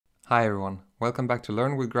Hi everyone, welcome back to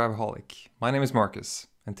Learn with Graveloholic. My name is Marcus,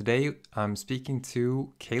 and today I'm speaking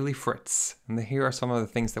to Caley Fretz, and here are some of the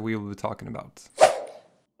things that we will be talking about.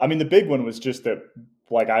 I mean, the big one was just that,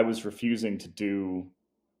 I was refusing to do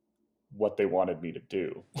what they wanted me to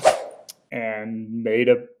do, and made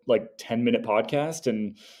a 10-minute podcast.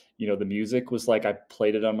 And the music was I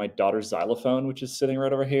played it on my daughter's xylophone, which is sitting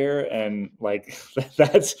right over here, and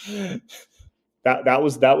that's that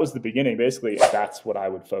was the beginning. Basically, that's what I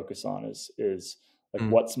would focus on is Mm.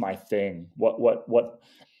 what's my thing,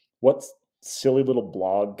 what silly little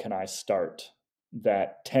blog can I start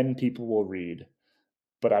that 10 people will read,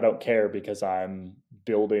 but I don't care because I'm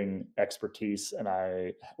building expertise and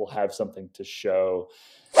I will have something to show.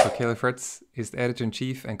 So Caley Fretz is the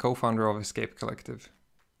editor-in-chief and co-founder of Escape Collective.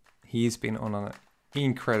 He's been on an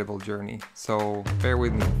incredible journey, so bear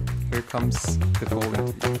with me. Here comes the full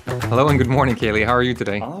interview. Hello and good morning, Caley. How are you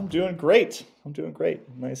today? I'm doing great.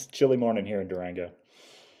 Nice chilly morning here in Durango.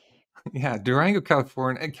 Yeah, Durango,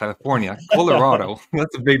 California, Colorado.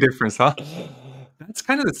 That's a big difference, huh? That's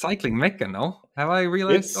kind of the cycling mecca, no? Have I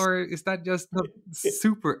realized, It's or is that just not it,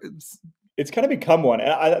 super? it's kind of become one,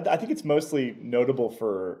 and I think it's mostly notable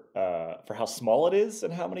for how small it is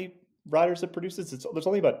and how many riders it produces. There's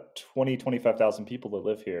only about 25,000 people that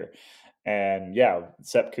live here, and yeah,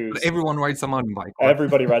 Sepkus. Everyone rides a mountain bike, or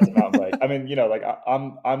Everybody rides a mountain bike. I mean,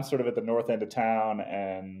 I'm sort of at the north end of town,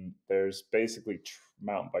 and there's basically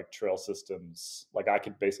mountain bike trail systems. Like I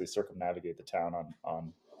could basically circumnavigate the town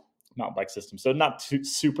on mountain bike systems. So not too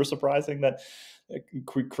super surprising that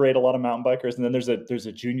we create a lot of mountain bikers. And then there's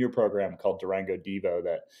a junior program called Durango Devo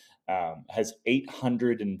that has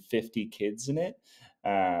 850 kids in it.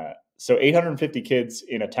 So 850 kids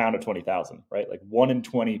in a town of 20,000, right? Like 1 in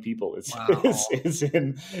 20 people is wow, is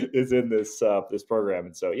in this program.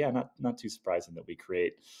 And so yeah, not too surprising that we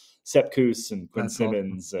create Sepp Kuss and Quinn that's awesome.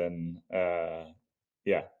 Simmons and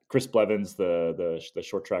yeah, Chris Blevins, the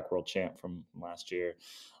short track world champ from last year.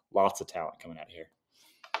 Lots of talent coming out of here.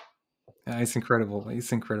 Yeah, it's incredible.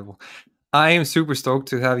 It's incredible. I am super stoked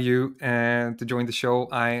to have you to join the show.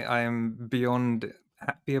 I am beyond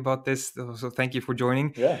happy about this. So thank you for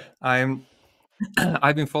joining. Yeah. I'm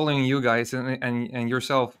I've been following you guys and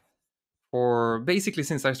yourself for basically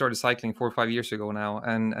since I started cycling 4 or 5 years ago now,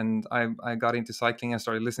 and I got into cycling. I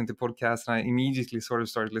started listening to podcasts, and I immediately sort of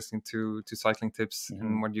started listening to cycling tips Mm-hmm.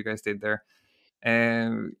 and what you guys did there.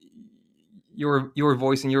 And your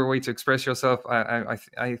voice and your way to express yourself, I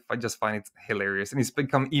just find it hilarious, and it's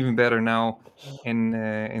become even better now in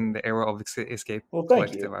the era of Escape Well, thank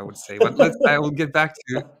Collective, you. I would say. But let's I will get back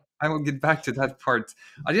to that part.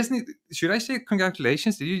 I just need. Should I say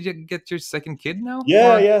congratulations? Did you get your second kid now,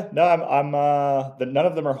 Yeah, or? yeah. No, none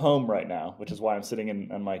of them are home right now, which is why I'm sitting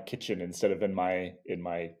in my kitchen instead of in my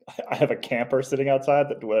I have a camper sitting outside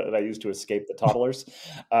that I use to escape the toddlers.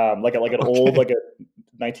 Like an old Okay,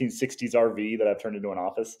 1960s RV that I've turned into an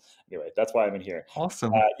office. Anyway, that's why I'm in here.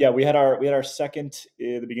 awesome. Yeah, we had our second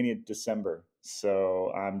at the beginning of December.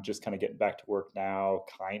 So I'm just kind of getting back to work now,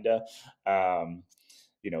 kinda. Um,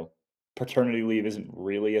 you know, paternity leave isn't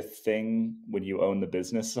really a thing when you own the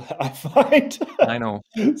business, I find. I know,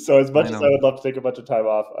 So as much I as I know. would love to take a bunch of time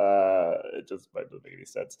off, it just might not make any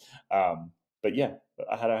sense. But yeah,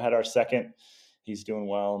 I had our second. He's doing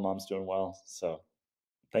well. Mom's doing well. So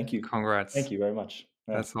thank you. Congrats. Thank you very much.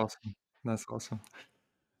 Yeah. That's awesome. That's awesome.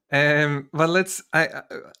 But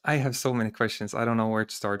I have so many questions. I don't know where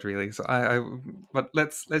to start really. So but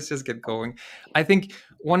let's just get going. I think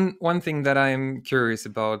one thing that I'm curious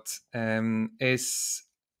about is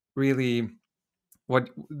really what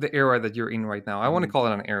the era that you're in right now. I want to Mhm. call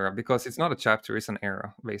it an era because it's not a chapter; it's an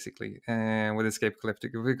era basically. With Escape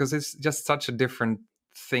Collective, because it's just such a different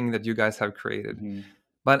thing that you guys have created. Mhm.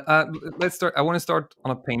 But let's start. I want to start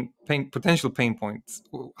on a potential pain points.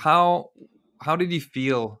 How did you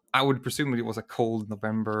feel? I would presume it was a cold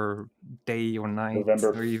November day or night November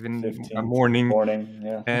or even a 15th morning. morning.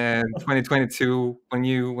 Yeah. And 2022, when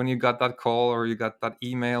you got that call or you got that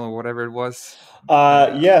email or whatever it was,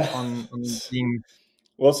 Yeah. on being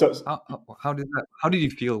Well, so how did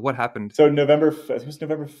you feel? What happened? so I think it was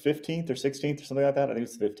November 15th or 16th or something like that. I think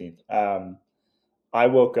it was 15th. I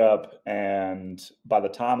woke up, and by the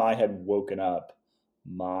time I had woken up,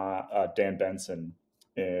 my Dan Benson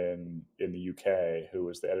in the UK, who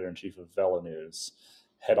was the editor in chief of Velo News,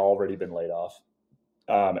 had already been laid off,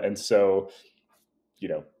 and so you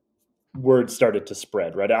know word started to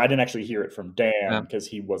spread. Right, I didn't actually hear it from Dan Yeah, because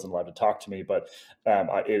he wasn't allowed to talk to me, but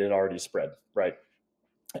it had already spread. Right,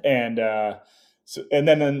 and so and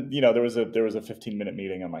then there was a 15-minute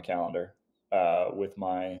meeting on my calendar with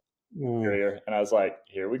my Ooh. interior, and I was like,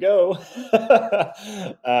 here we go.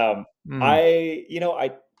 um, Mm. I, you know,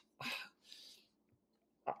 I,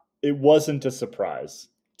 it wasn't a surprise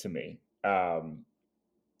to me.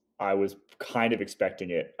 I was kind of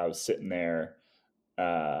expecting it. I was sitting there,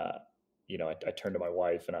 uh, I turned to my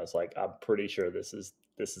wife and I was like, I'm pretty sure this is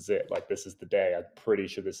it. Like, this is the day. I'm pretty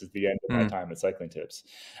sure this is the end of my Mm. time at Cycling Tips.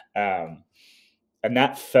 Um, and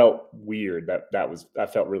that felt weird.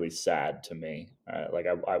 That felt really sad to me. Like,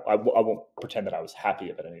 I won't pretend that I was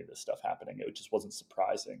happy about any of this stuff happening. It just wasn't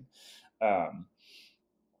surprising. Um,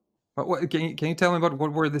 But what, can you tell me about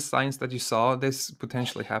what were the signs that you saw this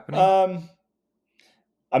potentially happening? um,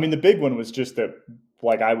 I mean, the big one was just that,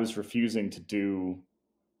 like, I was refusing to do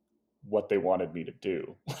what they wanted me to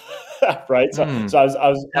do. Right. So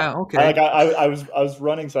Mm. Yeah. Okay. I was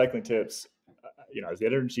running Cycling Tips. I was the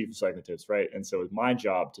editor in chief of Cycling Tips, right? And so it was my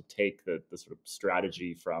job to take the sort of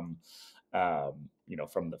strategy from, from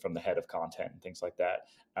the head of content and things like that,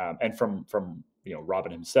 and from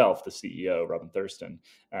Robin himself, the CEO, Robin Thurston,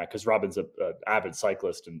 because Robin's a avid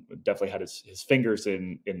cyclist and definitely had his fingers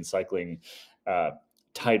in cycling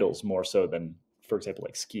titles more so than, for example,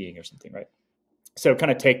 like skiing or something, right? So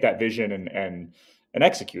kind of take that vision and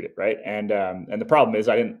execute it, right? And the problem is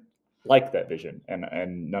I didn't like that vision,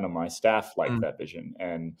 and none of my staff liked Mm. that vision.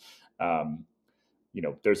 And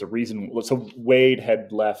there's a reason. So Wade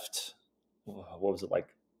had left, what was it, like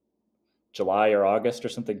July or August or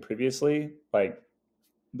something previously. Like,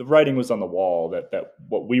 the writing was on the wall that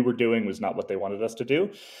what we were doing was not what they wanted us to do.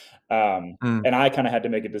 Mm. And I kind of had to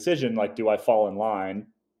make a decision, like, do I fall in line?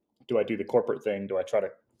 Do I do the corporate thing? Do I try to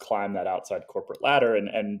climb that outside corporate ladder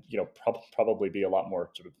and probably be a lot more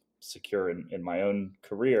sort of secure in my own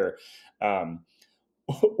career, um,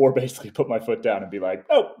 or basically put my foot down and be like,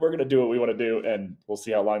 oh, we're going to do what we want to do and we'll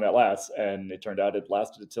see how long that lasts. And it turned out it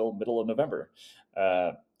lasted until middle of November.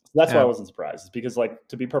 So that's why I Yeah. wasn't surprised. It's because, like,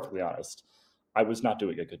 to be perfectly honest, I was not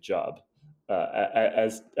doing a good job,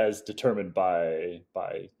 as determined by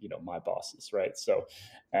my bosses, right? So,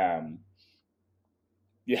 um,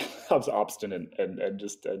 yeah, I was obstinate and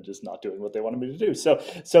just not doing what they wanted me to do. So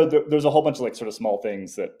there's a whole bunch of, like, sort of small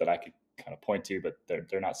things that I could kind of point to, but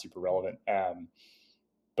they're not super relevant.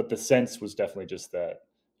 But the sense was definitely just that,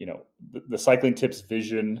 the Cycling Tips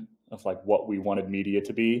vision of, like, what we wanted media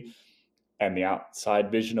to be and the outside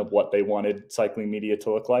vision of what they wanted cycling media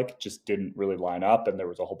to look like just didn't really line up. And there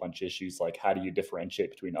was a whole bunch of issues, like, how do you differentiate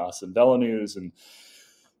between us and Velo News and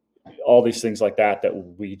all these things like that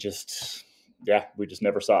we just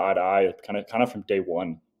never saw eye to eye, kind of from day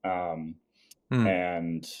one. Mm.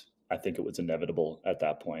 And I think it was inevitable at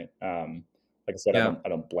that point. Like I said, Yeah. I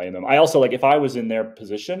don't blame them. I also, like, if I was in their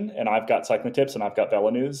position and I've got Cycling Tips and I've got Velo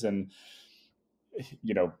News, and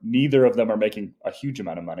neither of them are making a huge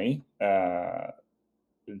amount of money.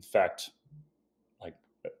 In fact, like,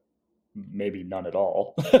 maybe none at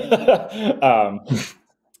all.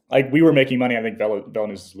 Like, we were making money. I think Velo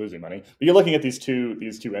News is losing money. But you're looking at these two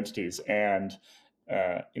entities, and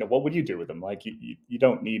what would you do with them? Like, you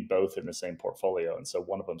don't need both in the same portfolio, and so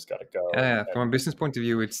one of them's got to go. Yeah, yeah. From a And business point of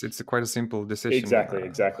view, it's a quite a simple decision. I exactly.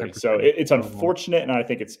 So prefer it's both of them. unfortunate, and I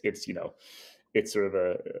think it's sort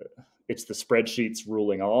of it's the spreadsheets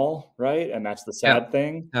ruling all, right? And that's the Yeah. sad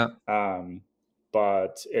thing. Yeah.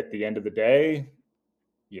 But at the end of the day,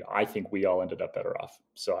 I think we all ended up better off.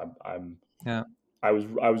 So Yeah. I was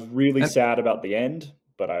really And sad about the end,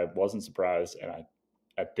 but I wasn't surprised, and I,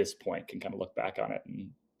 at this point, can kind of look back on it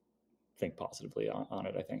and think positively on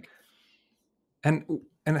it, I think. and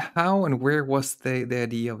and how and where was the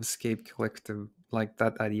idea of Escape Collective, like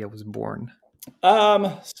that idea was born?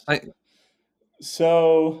 Um, I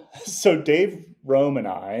so Dave, Rome, and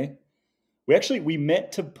I, we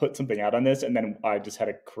meant to put something out on this, and then I just had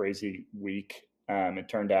a crazy week. It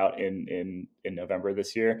turned out in November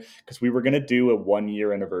this year, because we were going to do a 1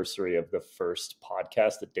 year anniversary of the first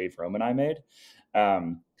podcast that Dave, Rome, and I made.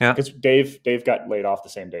 Yeah. Because Dave got laid off the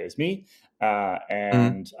same day as me, Mm.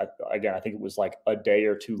 and again, I think it was like a day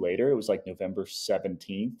or two later. It was like November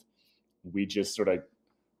 17th. We just sort of,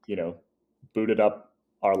 booted up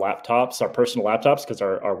our laptops, our personal laptops, because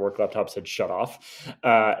our work laptops had shut off,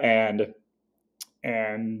 and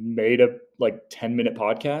made a, like, 10-minute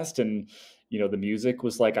podcast. And the music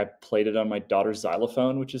was, like, I played it on my daughter's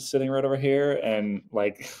xylophone, which is sitting right over here, and,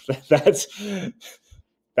 like, that's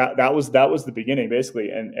that was the beginning, basically.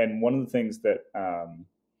 And one of the things that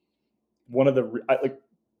one of the like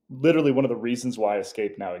literally one of the reasons why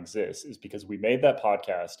Escape now exists is because we made that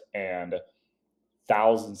podcast, and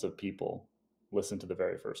thousands of people listened to the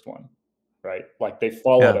very first one, right? Like, they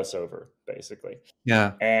followed Yeah. us over, basically.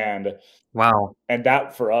 Yeah. And Wow.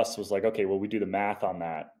 that for us was like, okay, well, we do the math on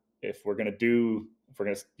that. if we're going to do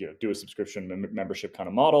a subscription membership kind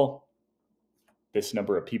of model, this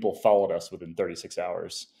number of people followed us within 36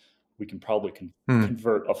 hours. We can probably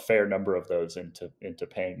convert a fair number of those into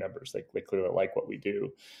paying members. They clearly like what we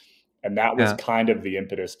do. And that was kind of the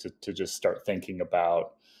impetus to just start thinking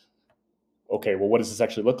about, okay, well, what does this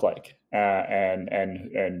actually look like? And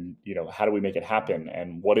how do we make it happen?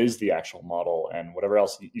 And what is the actual model and whatever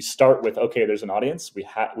else? You start with, okay, there's an audience. We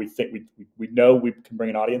think we know we can bring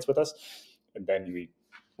an audience with us. And then we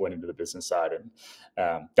went into the business side.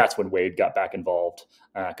 And that's when Wade got back involved,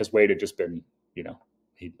 because Wade had just been,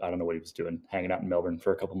 I don't know what he was doing, hanging out in Melbourne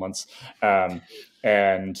for a couple months.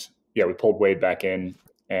 And we pulled Wade back in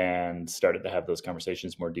and started to have those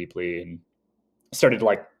conversations more deeply, and started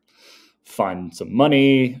to fund some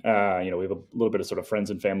money. We have a little bit of sort of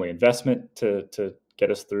friends and family investment to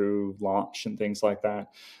get us through launch and things like that.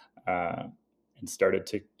 And started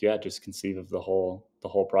to, just conceive of the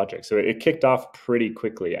whole project. So it kicked off pretty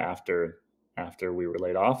quickly after we were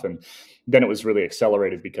laid off. And then it was really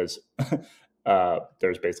accelerated because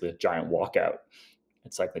there's basically a giant walkout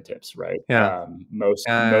at Cycling Tips, right? Most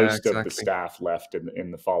exactly. Of the staff left in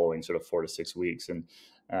the following sort of 4 to 6 weeks. And,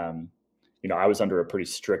 I was under a pretty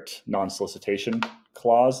strict non-solicitation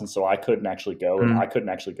clause. And so I couldn't actually go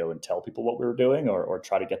and tell people what we were doing or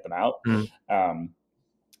try to get them out.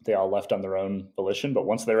 They all left on their own volition, but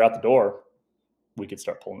once they were out the door, we could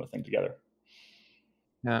start pulling the thing together.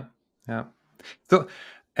 Yeah. So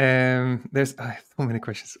there's I have so many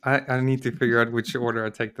questions. I need to figure out which order I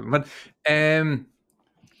take them. But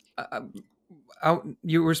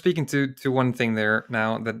you were speaking to one thing there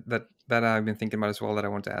now that I've been thinking about as well, that I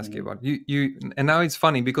want to ask you about. You and now it's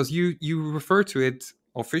funny because you refer to it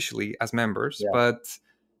officially as members, but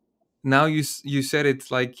now you said it's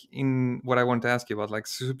like in what I want to ask you about, like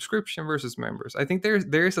subscription versus members. I think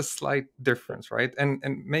there is a slight difference, right? And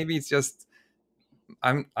maybe it's just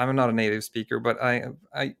I'm not a native speaker, but I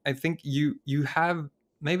think you have,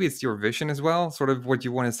 maybe it's your vision as well, sort of what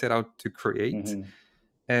you want to set out to create.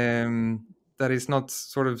 That is not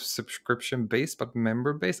sort of subscription based, but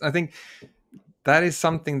member based. I think that is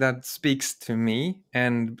something that speaks to me,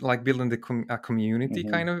 and like building a community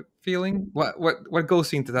kind of feeling. What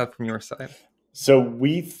goes into that from your side? So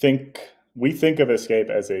we think of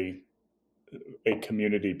Escape as a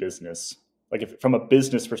community business, like from a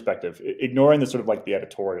business perspective, ignoring the sort of like the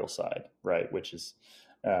editorial side, right? Which is,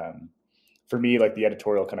 for me, like the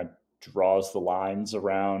editorial kind of draws the lines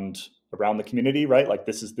around the community, right? Like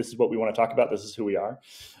this is what we want to talk about. This is who we are.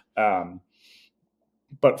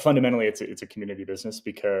 But fundamentally, it's a community business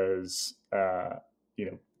because,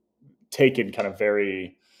 taken kind of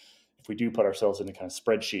very, if we do put ourselves into kind of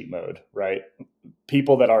spreadsheet mode, right?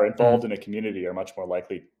 People that are involved in a community are much more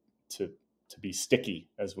likely to be sticky,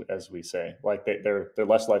 as we say. Like they're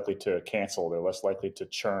less likely to cancel. They're less likely to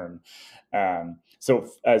churn. So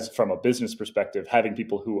as from a business perspective, having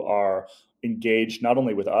people who are engaged not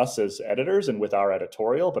only with us as editors and with our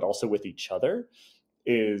editorial, but also with each other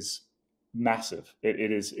is massive.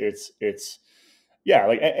 It's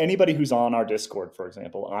like anybody who's on our Discord, for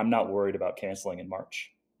example, I'm not worried about canceling in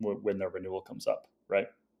March when their renewal comes up, right?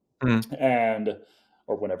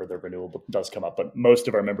 Or whenever their renewal does come up. But most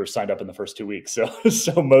of our members signed up in the first 2 weeks,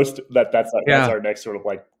 so most that's our next sort of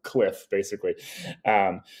like cliff, basically.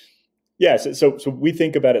 So we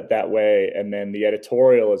think about it that way, and then the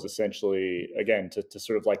editorial is essentially, again, to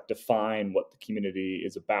sort of like define what the community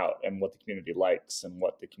is about and what the community likes and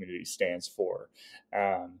what the community stands for,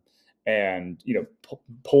 and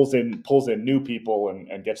pulls in new people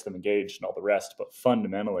and gets them engaged and all the rest. But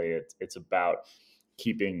fundamentally, it's about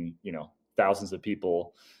keeping thousands of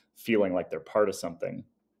people feeling like they're part of something.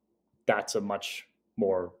 That's a much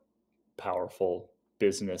more powerful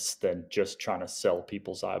business than just trying to sell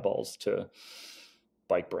people's eyeballs to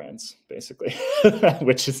bike brands, basically,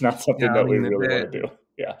 which is not something that we really want to do.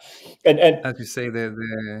 And as you say,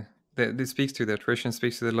 this speaks to the attrition,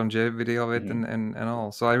 speaks to the longevity of it, and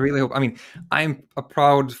all. So I really hope. I mean, I'm a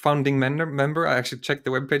proud founding member. I actually checked the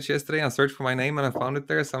webpage yesterday and searched for my name, and I found it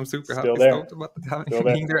there. So I'm super stoked about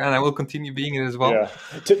being there, and I will continue being it as well. Yeah.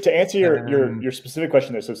 To answer your specific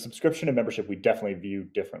question there, so subscription and membership we definitely view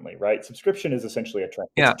differently, right? Subscription is essentially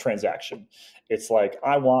a transaction. It's like,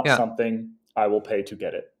 I want something, I will pay to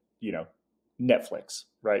get it. Netflix,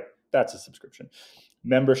 right? That's a subscription.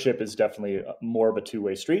 Membership is definitely more of a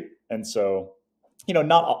two-way street. And so, we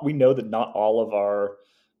know that not all of our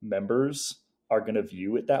members are going to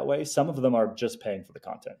view it that way. Some of them are just paying for the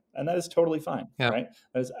content, and that is totally fine, right?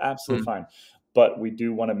 That is absolutely fine. But we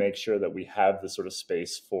do want to make sure that we have the sort of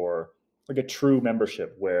space for like a true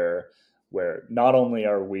membership where where not only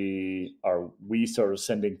are we sort of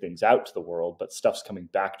sending things out to the world, but stuff's coming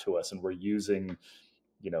back to us, and we're using,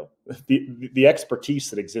 the expertise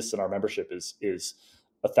that exists in our membership is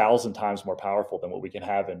 1,000 times more powerful than what we can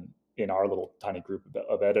have in our little tiny group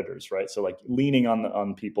of editors, right? So like leaning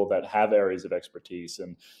on people that have areas of expertise,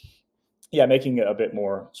 and making it a bit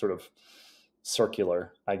more sort of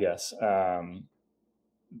circular, I guess, than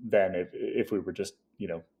if we were just,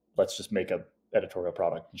 let's just make a editorial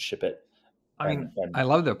product and ship it. I And mean, I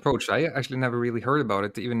love the approach. I actually never really heard about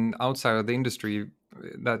it, even outside of the industry,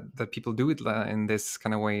 that people do it in this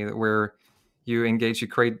kind of way, where you engage, you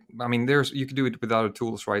create. I mean, you could do it with other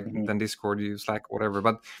tools, right? Mhm. Than Discord, you Slack, whatever.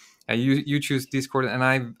 But you choose Discord, and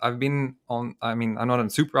I've been on. I mean, I'm not a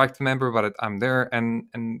super active member, but I'm there, and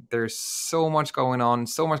there's so much going on,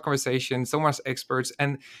 so much conversation, so much experts,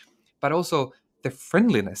 but also the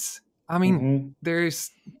friendliness. I mean, Mhm.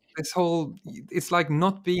 there's this whole, it's like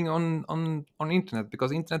not being on internet,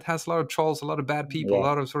 because internet has a lot of trolls, a lot of bad people, a Yeah.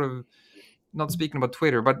 lot of sort of, not speaking about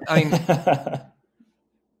Twitter, but I mean,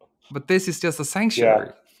 but this is just a Yeah.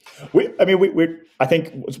 sanctuary. I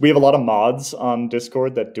think we have a lot of mods on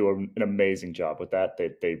Discord that do an amazing job with that.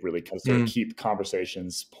 They really kind of sort of Mm. keep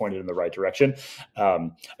conversations pointed in the right direction.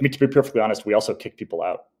 To be perfectly honest, we also kick people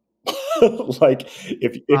out. Like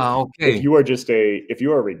if Okay. you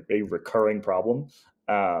are a recurring problem,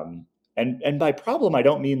 and by problem I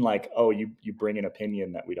don't mean like, oh, you bring an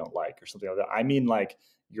opinion that we don't like or something like that. I mean like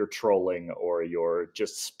you're trolling, or you're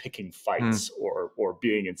just picking Mm. fights, or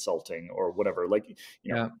being insulting or whatever. Like,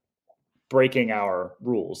 Yeah. breaking our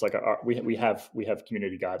rules. Like we have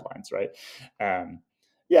community guidelines, right?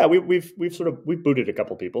 Yeah, we've booted a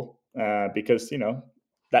couple people, because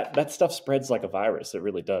that stuff spreads like a virus. It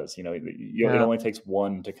really does. It Yeah. only takes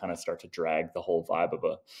one to kind of start to drag the whole vibe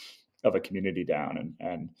of a community down.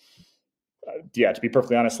 And yeah, to be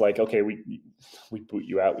perfectly honest, like, okay, we boot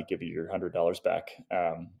you out, we give you your $100 back.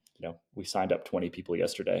 We signed up 20 people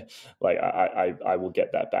yesterday. Like, I will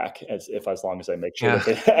get that back, as long as I make sure Yeah.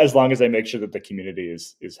 that as long as I make sure that the community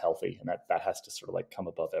is healthy, and that has to sort of like come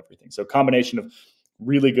above everything. So combination of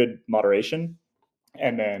really good moderation,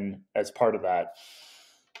 and then as part of that,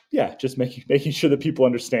 yeah, just making sure that people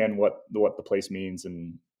understand what the place means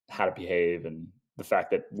and how to behave, and the fact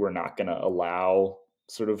that we're not going to allow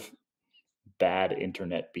sort of bad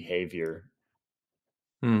internet behavior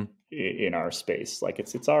Mm. in our space. Like,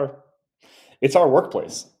 it's our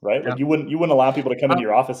workplace, right? Yeah. Like, you wouldn't allow people to come into Uh,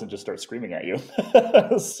 your office and just start screaming at you.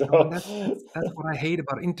 well, So that's what I hate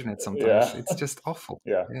about internet sometimes. yeah, It's just awful.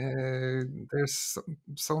 yeah, There's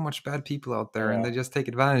so much bad people out there, and yeah. they just take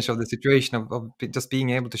advantage of the situation of just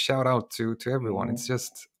being able to shout out to everyone. It's Mhm.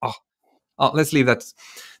 just, let's leave that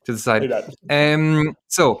to the Hey, side. that.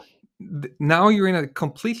 So now you're in a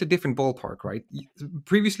completely different ballpark, right?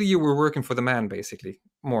 Previously, you were working for the man, basically,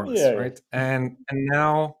 more or less, Yeah, yeah. right?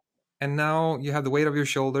 And now you have the weight of your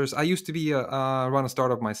shoulders. I used to be run a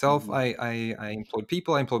startup myself. Mhm. I employed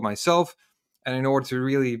people. I employed myself, and in order to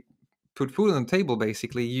really put food on the table,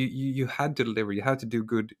 basically, you had to deliver. You had to do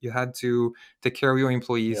good. You had to take care of your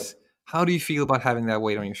employees. Yep. How do you feel about having that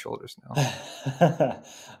weight on your shoulders now?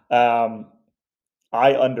 um,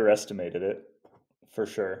 I underestimated it, for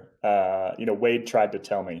sure. Wade tried to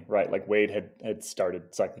tell me, right? Like, Wade had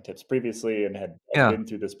started Cycling Tips previously, and had Yeah. been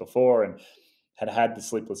through this before, and had the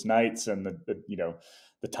sleepless nights, and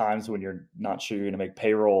the times when you're not sure you're going to make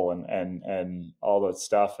payroll, and all that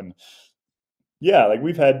stuff. And yeah, like,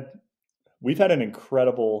 we've had an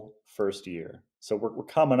incredible first year. So we're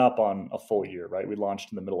coming up on a full year, right? We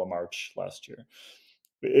launched in the middle of March last year.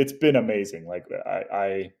 It's been amazing. Like,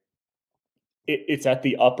 it's at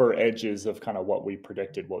the upper edges of kind of what we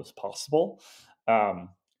predicted was possible, um,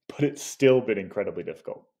 but it's still been incredibly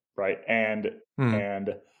difficult, right? Mm.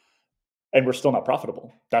 And and we're still not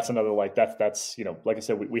profitable. That's another, like, that's like I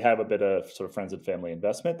said, we have a bit of sort of friends and family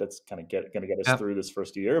investment that's kind of going to get us Yeah. through this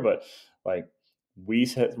first year, but like, we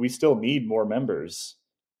still need more members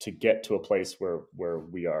to get to a place where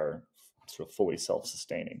we are sort of fully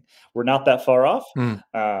self-sustaining. We're not that far off, Mm.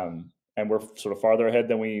 and we're sort of farther ahead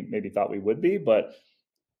than we maybe thought we would be, but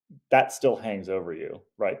that still hangs over you,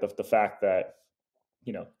 right? The fact that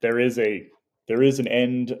there is an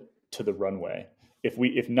end to the runway.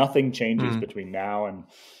 If nothing changes Mm. between now and,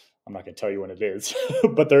 I'm not going to tell you when it is,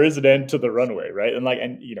 but there is an end to the runway, right?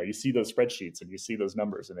 And you see those spreadsheets and you see those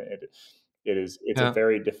numbers, and it's a Yeah.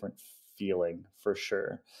 very different feeling, for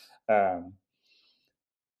sure. Um,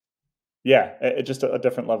 yeah, just a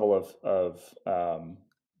different level of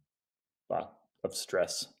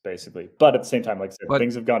stress, basically. But at the same time, like I said, But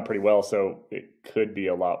things have gone pretty well, so it could be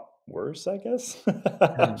a lot worse, I guess.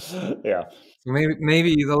 Yeah. Yeah. So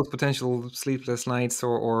maybe those potential sleepless nights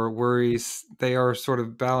or worries, they are sort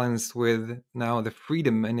of balanced with now the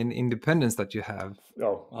freedom and independence that you have,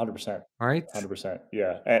 Oh, 100%. right? 100%.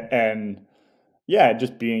 Yeah. And yeah,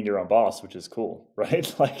 just being your own boss, which is cool,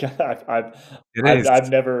 right? Like It is. I've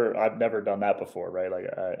never done that before, right? Like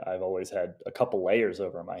I've always had a couple layers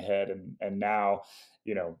over my head, and now,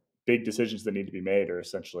 you know, big decisions that need to be made are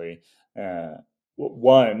essentially uh,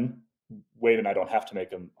 one. Wade and I don't have to make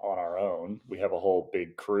them on our own. We have a whole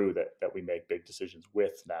big crew that we make big decisions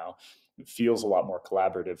with now. It feels a lot more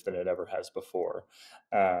collaborative than it ever has before.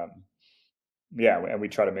 Um, yeah, and we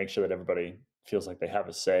try to make sure that everybody feels like they have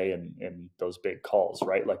a say in those big calls,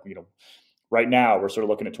 right? Like, you know, right now we're sort of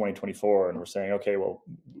looking at 2024 and we're saying, okay, well,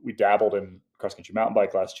 we dabbled in cross country mountain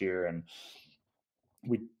bike last year, and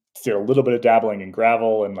we did a little bit of dabbling in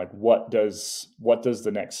gravel, and like, what does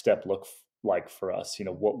the next step look like for us? You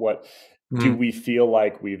know, what do Mm, we feel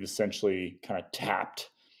like we've essentially kind of tapped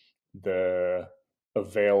the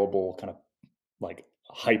available kind of like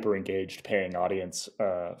hyper engaged paying audience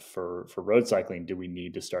for road cycling? Do we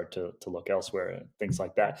need to start to look elsewhere and things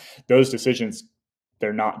like that? Those decisions,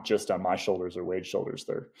 they're not just on my shoulders or Wade's shoulders.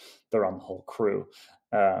 They're on the whole crew.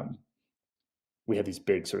 Um, we have these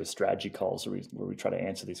big sort of strategy calls where we try to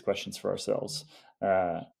answer these questions for ourselves.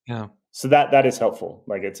 Uh, yeah, so that is helpful.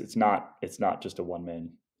 Like it's not just a one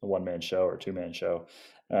man show or two man show.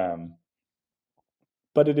 Um,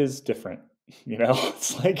 but it is different, you know?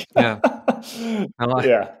 It's like yeah. No,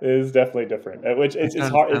 yeah, it is definitely different, which I it's can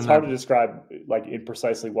hard it's understand that. hard to describe, like, in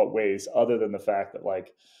precisely what ways other than the fact that,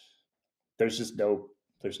 like, there's just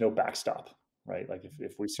there's no backstop, right? Like,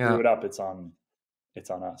 if we screw Yeah. it up, it's on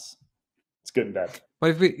us. It's good and bad. But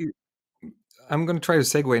if we, I'm going to try to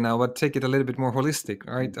segue now, but take it a little bit more holistic,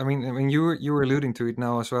 right? Mhm, I mean, you were alluding to it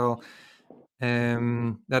now as well.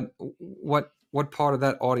 That what part of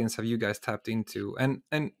that audience have you guys tapped into? And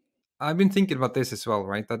I've been thinking about this as well,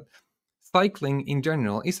 right? That cycling in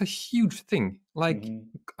general is a huge thing, like mhm,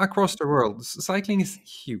 across the world. Cycling is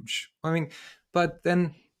huge. I mean, but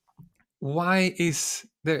then why is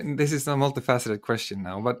there? This is a multifaceted question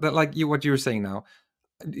now, but that, like you, what you were saying now,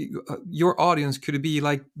 your audience could be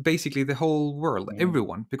like basically the whole world, mhm,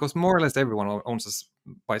 everyone, because more or less everyone owns a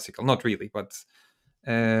bicycle. Not really, but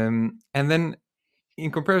and then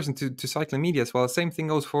in comparison to cycling media as well, same thing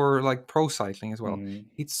goes for like pro cycling as well. mhm.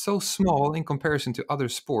 It's so small in comparison to other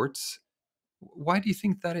sports. Why do you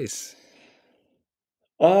think that is?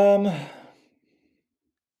 Um,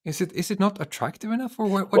 Is it not attractive enough, or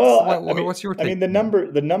well, what's your I take mean, on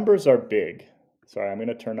that? the numbers are big. Sorry, I'm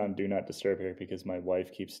gonna turn on do not disturb here because my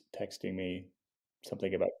wife keeps texting me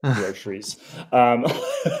something about groceries. Um,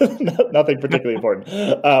 nothing particularly important.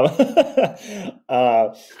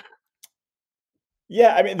 Uh,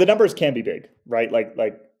 yeah, I mean, the numbers can be big, right?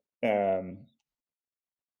 Um,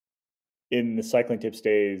 in the cycling tips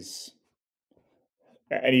days,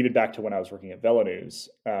 and even back to when I was working at Velo News,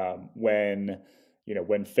 when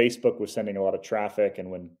when Facebook was sending a lot of traffic, and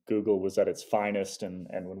when Google was at its finest, and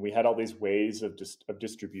when we had all these ways of just of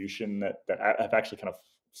distribution that have actually kind of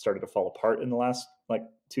started to fall apart in the last like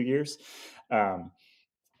 2 years. Um,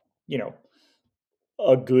 you know,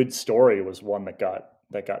 a good story was one that got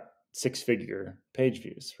six-figure page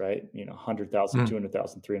views, right? 100,000, Mm,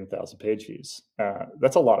 200,000, 300,000 page views.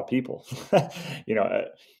 That's a lot of people. you know, uh,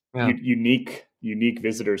 yeah. unique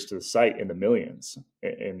visitors to the site in the millions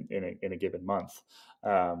in a given month.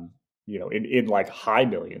 Um, in like high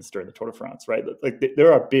millions during the Tour de France, right? Like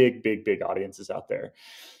there are big audiences out there.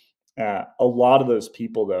 A lot of those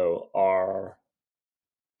people though are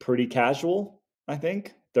pretty casual. I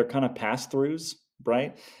think they're kind of pass throughs,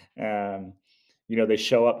 right? Um, they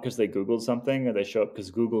show up because they Googled something, or they show up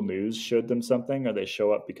because Google News showed them something, or they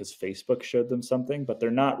show up because Facebook showed them something, but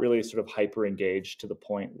they're not really sort of hyper engaged to the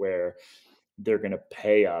point where they're going to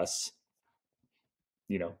pay us,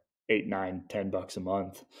 you know, 8, 9, $10 a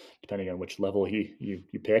month, depending on which level you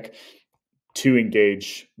pick, to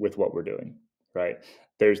engage with what we're doing, right?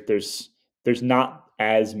 There's not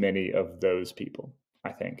as many of those people.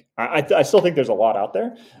 I think I still think there's a lot out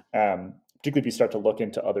there, particularly if you start to look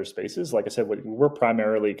into other spaces. Like I said, we're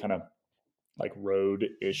primarily kind of like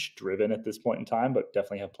road-ish driven at this point in time, but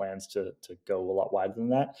definitely have plans to go a lot wider than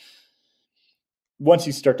that. Once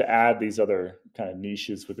you start to add these other kind of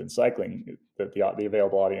niches within cycling, the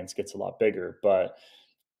available audience gets a lot bigger. But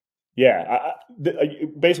yeah,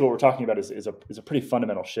 basically what we're talking about is a pretty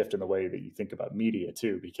fundamental shift in the way that you think about media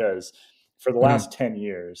too, because for the Mhm. last 10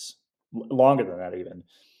 years, longer than that even,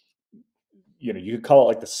 you could call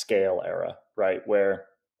it like the scale era, right? Where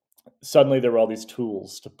suddenly there were all these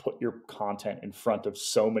tools to put your content in front of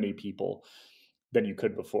so many people than you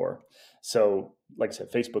could before. So, like I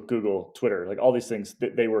said, Facebook, Google, Twitter, like all these things,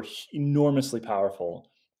 they were enormously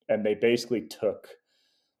powerful, and they basically took,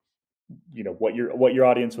 what your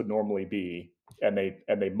audience would normally be, and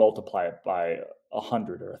they multiply it by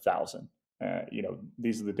 100 or 1,000.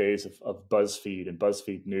 These are the days of BuzzFeed and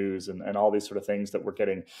BuzzFeed News and all these sort of things that we're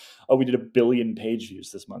getting. Oh, we did 1 billion page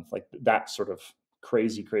views this month, like that sort of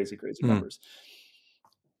crazy, crazy, crazy Mm. numbers.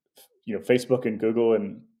 Facebook and Google,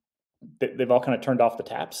 and they've all kind of turned off the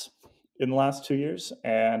taps in the last 2 years,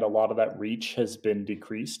 and a lot of that reach has been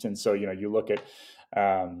decreased. And so, you look at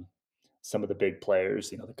some of the big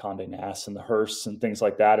players, the Condé Nast and the Hearst and things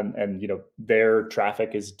like that, and their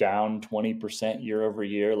traffic is down 20% year over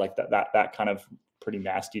year, like that kind of pretty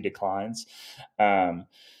nasty declines. And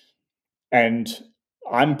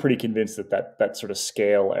I'm pretty convinced that sort of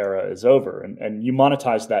scale era is over, and you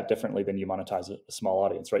monetize that differently than you monetize a small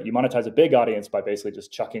audience, right? You monetize a big audience by basically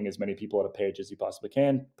just chucking as many people at a page as you possibly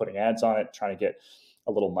can, putting ads on it, trying to get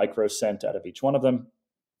a little micro cent out of each one of them.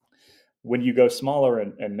 When you go smaller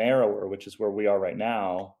and narrower, which is where we are right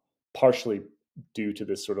now, partially due to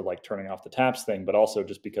this sort of like turning off the taps thing, but also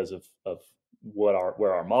just because of where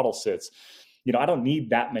our model sits, I don't need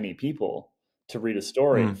that many people to read a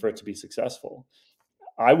story Mm. for it to be successful.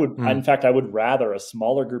 In Mm. fact, I would rather a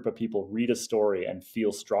smaller group of people read a story and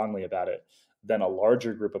feel strongly about it than a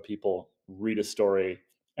larger group of people read a story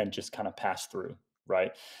and just kind of pass through,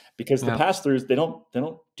 right? Because the Yeah. pass throughs, they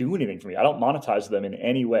don't do anything for me. I don't monetize them in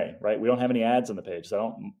any way, right? We don't have any ads on the page.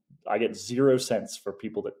 I get 0 cents for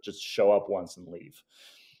people that just show up once and leave.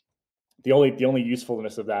 The only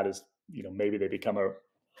usefulness of that is, maybe they become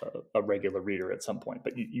a regular reader at some point,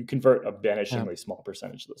 but you convert a Yeah. vanishingly small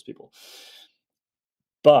percentage of those people.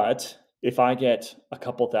 But if I get a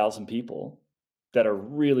couple thousand people that are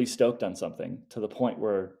really stoked on something to the point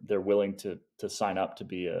where they're willing to sign up to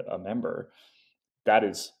be a member, that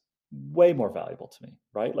is way more valuable to me,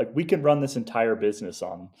 right? Like we can run this entire business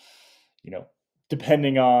on, you know,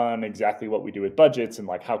 depending on exactly what we do with budgets and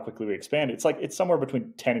like how quickly we expand. It's somewhere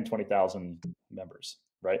between 10 and 20,000 members,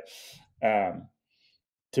 right? Um,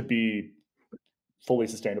 to be fully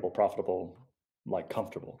sustainable, profitable, like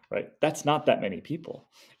comfortable, right? That's not that many people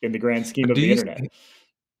in the grand scheme But of the internet.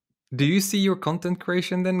 do you see your content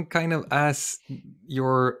creation then kind of as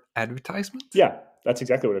your advertisement? Yeah, that's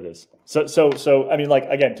exactly what it is. So I mean, like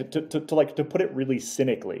again, to put it really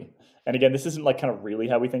cynically, and again, this isn't like kind of really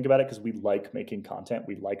how we think about it because we like making content,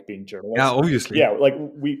 we like being Yeah, journalists. obviously. Yeah, like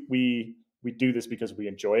we do this because we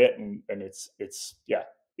enjoy it, and it's yeah,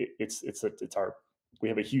 it's our we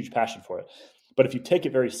have a huge passion for it. But if you take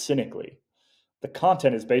it very cynically, the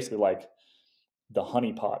content is basically like the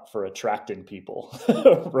honeypot for attracting people,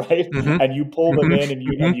 right? Hmm. And you pull them Hmm. in and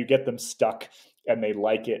you Hmm. and you get them stuck and they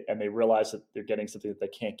like it and they realize that they're getting something that they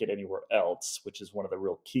can't get anywhere else, which is one of the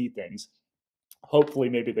real key things. Hopefully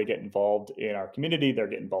maybe they get involved in our community, they're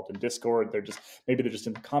getting involved in Discord, they're just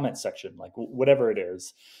in the comment section, like whatever it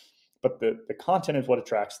is. But the content is what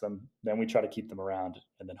attracts them. Then we try to keep them around,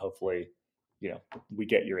 and then hopefully, we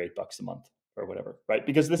get your $8 a month or whatever, right?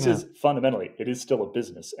 Because this Yeah. is fundamentally, it is still a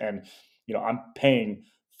business, and I'm paying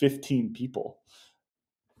 15 people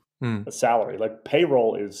Mm. a salary. Like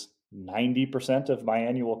payroll is 90% of my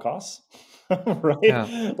annual costs, Yeah.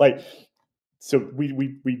 right? Like, so we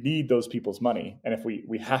need those people's money, and if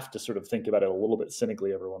we have to sort of think about it a little bit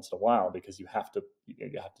cynically every once in a while because you have to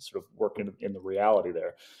sort of work in the reality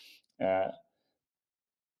there. Uh,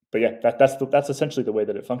 but yeah, that's essentially the way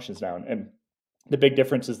that it functions now. And the big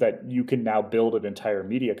difference is that you can now build an entire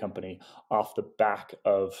media company off the back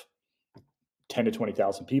of 10 to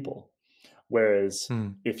 20,000 people. Whereas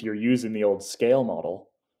Mm. if you're using the old scale model,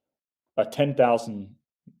 a 10,000,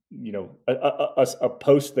 a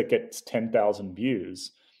post that gets 10,000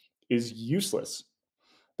 views is useless.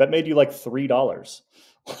 That made you like $3,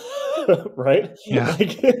 right? Yeah.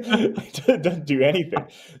 Like it doesn't do anything.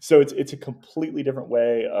 So it's a completely different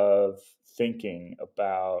way of thinking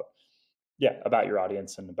about your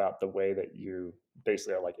audience and about the way that you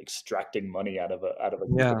basically are like extracting money out of a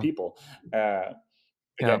group of Yeah. people. Yeah.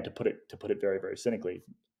 Again, to put it very, very cynically,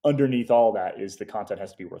 underneath all that is the content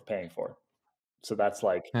has to be worth paying for. So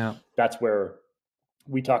Yeah. that's where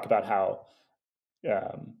we talk about how,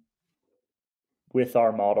 um, with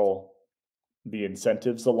our model, the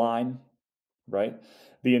incentives align, right?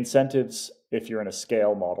 The incentives, if you're in a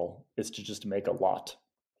scale model, is to just make a lot.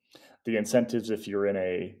 The incentives, if you're in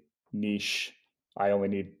a niche, I only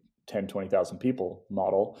need 10, 20,000 people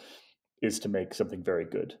model, is to make something very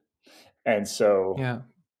good. And so Yeah.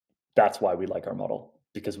 that's why we like our model.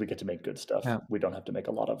 because we get to make good stuff. Yeah. We don't have to make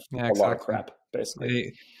a lot of Exactly. crap,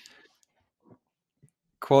 basically.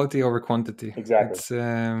 Quality over quantity. Exactly. It's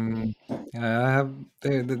yeah,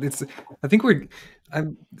 it's I think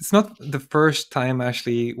it's not the first time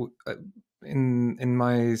actually in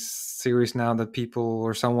my series now that people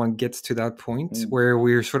or someone gets to that point where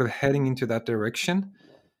we're sort of heading into that direction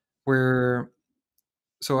where,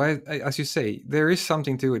 so as you say, there is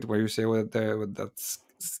something to it where you say, well, that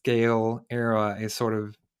scale era is sort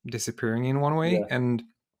of disappearing in one way, Yeah. and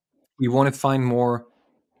we want to find more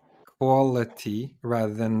quality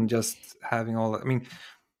rather than just having all that. I mean,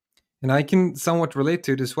 and I can somewhat relate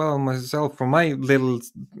to it as well myself from my little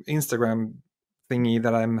Instagram thingy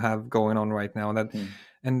that I have going on right now. That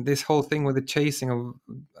and this whole thing with the chasing of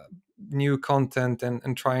new content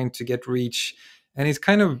and trying to get reach, and it's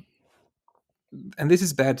kind of, and this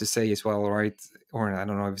is bad to say as well, right? Or I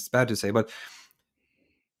don't know if it's bad to say, but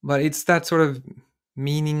it's that sort of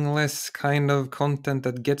meaningless kind of content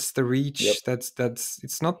that gets the reach. Yep. That's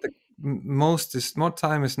it's not the most is more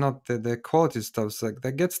time is not the quality stuff like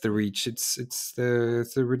that gets the reach. It's the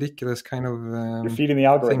ridiculous kind of You're feeding the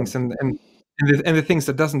algorithm. things and the things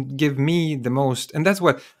that doesn't give me the most. And that's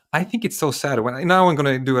what I think it's so sad. Now I'm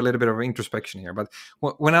going to do a little bit of introspection here, but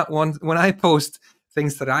when I post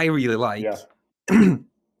things that I really like,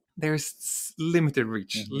 there's limited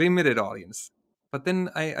reach, limited audience. But then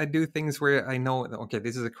I do things where I know, okay,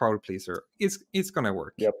 this is a crowd pleaser. It's gonna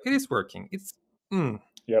work. Yep. It is working. It's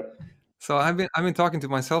Yep. So I've been talking to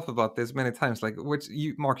myself about this many times. Like, which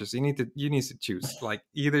Marcus, you need to choose. Like,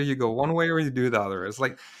 either you go one way or you do the other. It's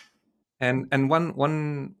like, and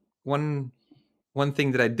one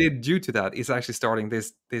thing that I did due to that is actually starting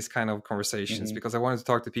this kind of conversations, because I wanted to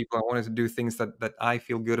talk to people. I wanted to do things that I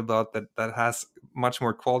feel good about, that has much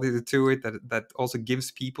more quality to it, that also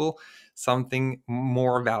gives people something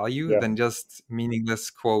more value than just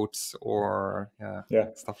meaningless quotes or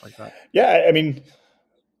stuff like that. Yeah, I mean,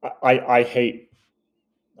 I hate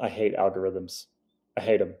algorithms. I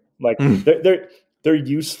hate them. Like they're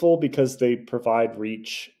useful because they provide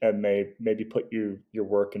reach and they maybe put your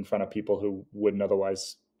work in front of people who wouldn't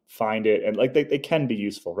otherwise find it, and like they can be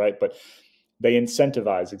useful, right? But they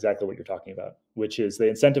incentivize exactly what you're talking about, which is they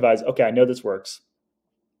incentivize, okay, I know this works.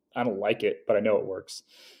 I don't like it, but I know it works.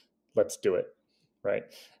 Let's do it, right?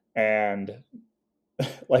 And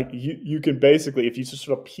like you can basically, if you just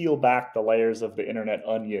sort of peel back the layers of the internet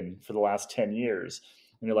onion for the last 10 years,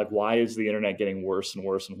 and you're like, why is the internet getting worse and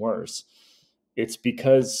worse and worse? It's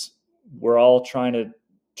because we're all trying to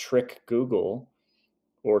trick Google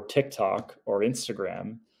or TikTok or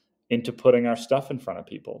Instagram into putting our stuff in front of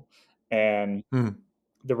people. And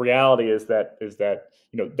the reality is that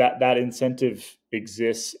that incentive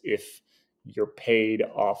exists if you're paid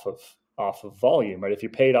off of volume, right? If you're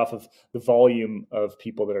paid off of the volume of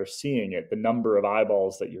people that are seeing it, the number of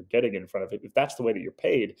eyeballs that you're getting in front of it, if that's the way that you're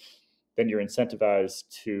paid, then you're incentivized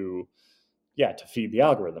to feed the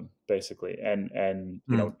algorithm, basically. And and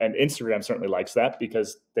Instagram certainly likes that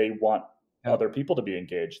because they want other people to be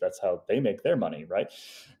engaged. That's how they make their money, right?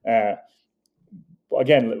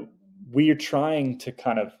 Again, we are trying to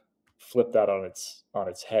kind of flip that on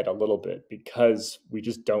its head a little bit, because we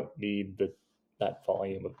just don't need that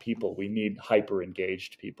volume of people. We need hyper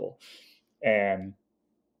engaged people. And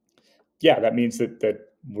that means that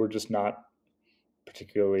we're just not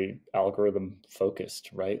particularly algorithm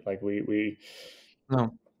focused, right? Like we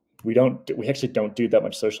actually don't do that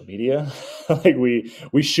much social media. Like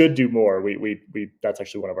we should do more. We that's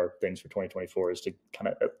actually one of our things for 2024 is to kind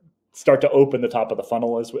of start to open the top of the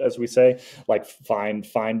funnel, as we say, like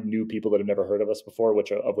find new people that have never heard of us before,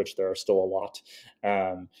 of which there are still a lot.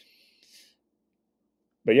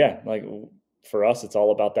 But yeah, like for us, it's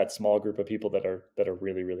all about that small group of people that are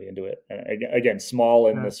really, really into it. And again, small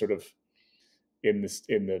in the sort of in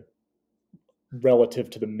the relative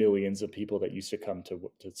to the millions of people that used to come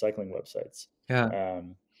to cycling websites.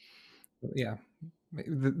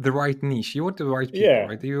 The right niche. You want the right people,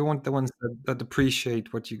 right? You want the ones that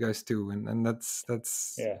appreciate what you guys do, and that's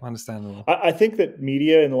understandable. I think that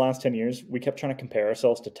media in the last 10 years, we kept trying to compare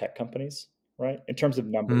ourselves to tech companies, right? In terms of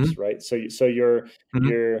numbers, right? So you're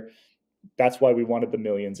that's why we wanted the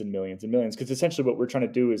millions and millions and millions, because essentially what we're trying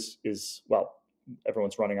to do is well,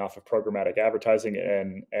 everyone's running off of programmatic advertising,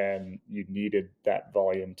 and you needed that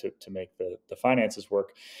volume to make the finances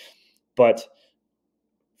work. But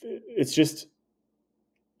it's just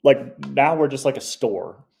like now we're just like a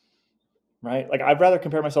store, right? Like I'd rather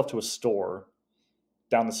compare myself to a store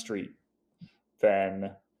down the street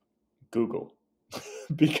than Google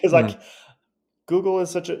because like Google is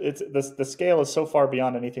such a the scale is so far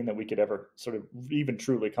beyond anything that we could ever sort of even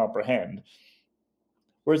truly comprehend.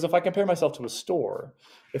 Whereas if I compare myself to a store,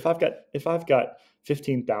 if I've got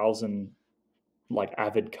 15,000 like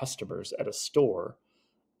avid customers at a store,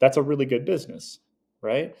 that's a really good business,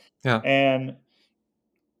 right? Yeah. And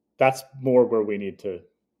that's more where we need to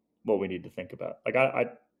what we need to think about. Like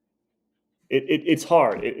it's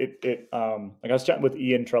hard. Like I was chatting with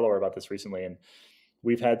Ian Trellower about this recently, and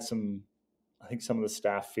we've had some. I think some of the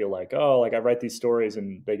staff feel like, oh, like I write these stories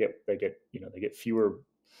and they get they get fewer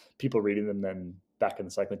people reading them than back in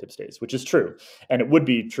the Cycling Tips days, which is true, and it would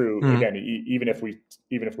be true Mhm. again even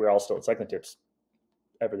if we're all still at Cycling Tips,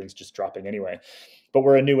 everything's just dropping anyway. But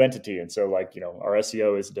we're a new entity, and so like our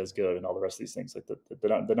SEO isn't as good, and all the rest of these things. Like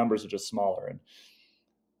the numbers are just smaller. And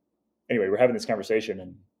anyway, we're having this conversation,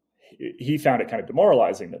 and he found it kind of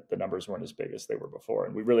demoralizing that the numbers weren't as big as they were before,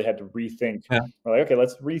 and we really had to rethink. Yeah. We're like, okay,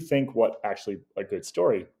 let's rethink what actually a good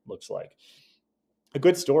story looks like. A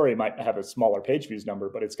good story might have a smaller page views number,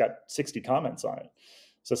 but it's got 60 comments on it.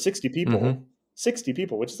 So 60 Mhm.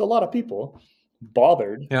 people, which is a lot of people,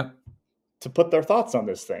 bothered Yeah. to put their thoughts on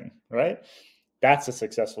this thing, right? That's a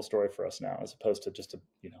successful story for us now, as opposed to just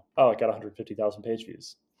oh, it got 150,000 page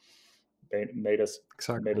views. They made us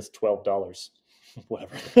Exactly. $12,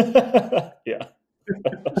 whatever. Yeah.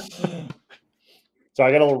 So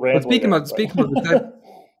I got a little But rambly there,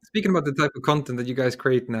 speaking about the type of content that you guys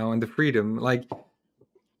create now and the freedom, like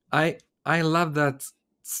I love that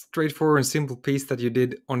straightforward and simple piece that you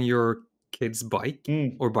did on your kid's bike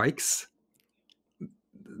or bikes.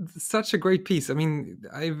 Such a great piece. I mean,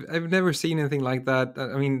 I've never seen anything like that.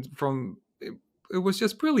 I mean, it was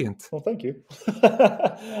just brilliant. Well, thank you.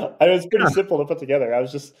 I was pretty Yeah. simple to put together. I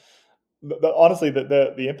was just honestly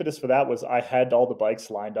the impetus for that was I had all the bikes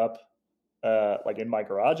lined up like in my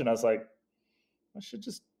garage, and I was like, I should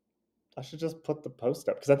just put the post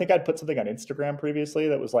up, because I think I'd put something on Instagram previously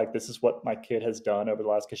that was like, this is what my kid has done over the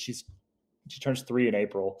last, because she turns 3 in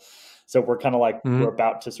April, so we're kind of like we're Mhm.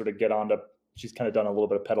 about to sort of get on to. She's kind of done a little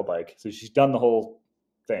bit of pedal bike, so she's done the whole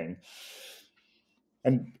thing.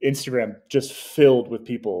 And Instagram just filled with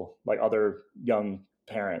people, like other young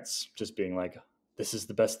parents, just being like, this is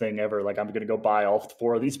the best thing ever. Like, I'm going to go buy all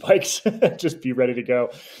 4 of these bikes, just be ready to go.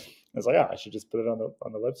 I was like, I should just put it on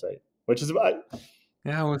the website, which is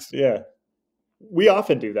Yeah, it was. yeah. We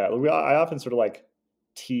often do that. I often sort of like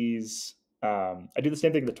tease. I do the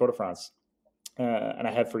same thing with the Tour de France, and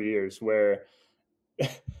I have for years, where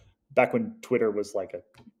back when Twitter was like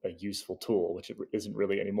a useful tool, which it isn't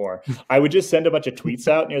really anymore, I would just send a bunch of tweets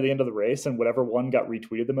out near the end of the race, and whatever one got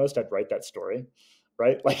retweeted the most, I'd write that story.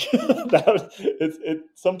 Right? Like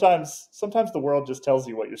sometimes the world just tells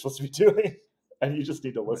you what you're supposed to be doing, and you just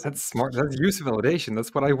need to listen. That's smart. That's user validation.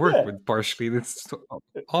 That's what I work Yeah, with partially. That's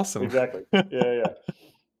awesome. exactly. Yeah.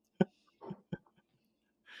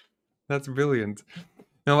 That's brilliant.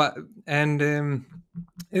 No, and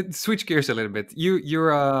switch gears a little bit. You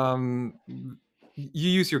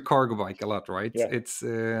use your cargo bike a lot, right? Yeah. It's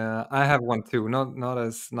I have one too. Not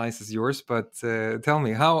as nice as yours, but tell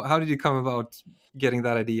me, how did you come about getting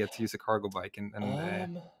that idea to use a cargo bike?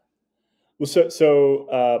 Well,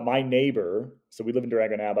 so my neighbor. So we live in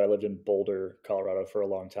Durango now, but I lived in Boulder, Colorado, for a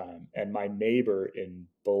long time. And my neighbor in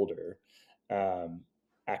Boulder um,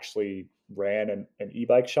 actually ran an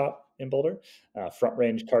e-bike shop in Boulder, Front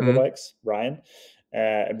Range Cargo Mhm. Bikes. Ryan,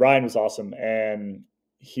 and Ryan was awesome. And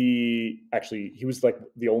he was like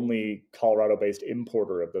the only Colorado-based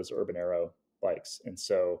importer of those Urban Aero bikes, and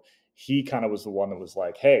so he kind of was the one that was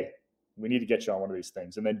like, "Hey, we need to get you on one of these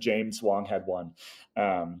things." And then James Wong had one.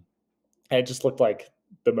 And it just looked like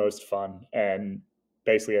the most fun. And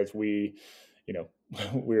basically, as we, you know,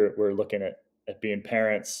 we're looking at being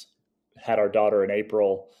parents, had our daughter in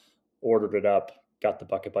April, ordered it up, got the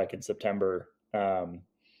bucket bike in September.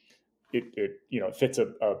 It fits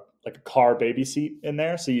a like a car baby seat in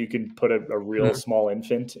there, so you can put a real Mhm. small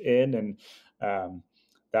infant in. And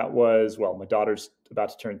that was, well, my daughter's about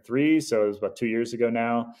to turn 3, so it was about 2 years ago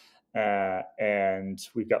now. And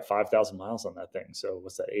we've got 5,000 miles on that thing. So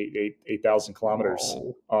what's that? 8,000 kilometers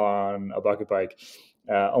Whoa. on a bucket bike,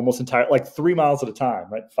 almost entire, like 3 miles at a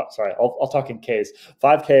time, right? Sorry, I'll talk in Ks,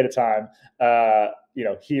 5K at a time.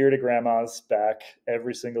 Here to grandma's, back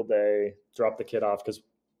every single day, drop the kid off, because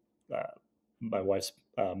uh, my wife's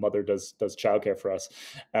mother does childcare for us.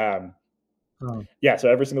 Oh, Yeah, so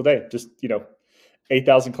every single day, just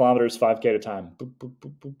 8,000 kilometers, 5K at a time. Boop, boop,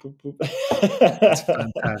 boop, boop, that's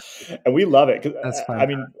fantastic. boop. And we love it, because That's I fantastic.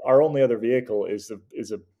 mean, our only other vehicle is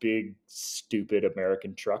a big, stupid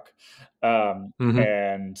American truck, Hmm.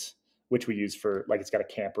 and which we use for, like, it's got a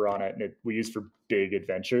camper on it, and we use for big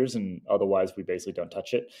adventures, and otherwise we basically don't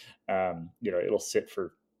touch it. It'll sit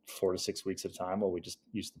for 4 to 6 weeks at a time while we just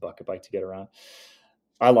use the bucket bike to get around.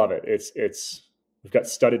 I love it. It's we've got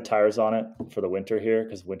studded tires on it for the winter here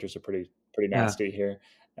because winters are pretty Yeah, nasty here.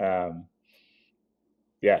 Um,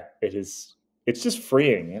 yeah, it is. It's just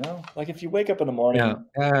freeing, you know. Like if you wake up in the yeah, morning,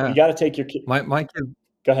 yeah. you got to take your kid. My kid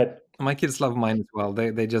Go ahead. my kids love mine as well.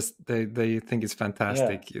 They just they think it's Yeah,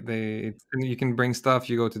 fantastic. And you can bring stuff.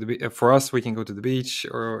 You go to the beach. For us, we can go to the beach,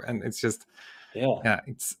 and it's just yeah. yeah,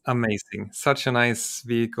 it's amazing. Such a nice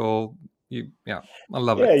vehicle. Yeah, I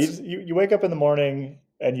love Yeah, it. you wake up in the morning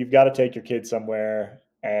and you've got to take your kid somewhere,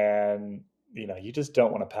 and you know you just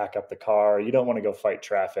don't want to pack up the car. You don't want to go fight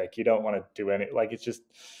traffic. You don't want to do any like it's just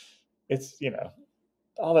it's you know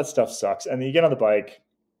all that stuff sucks. And then you get on the bike,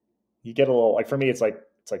 you get a little like for me it's like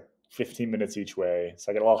 15 minutes each way. So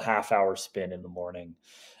I get a little half hour spin in the morning,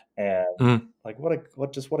 and Mm, like what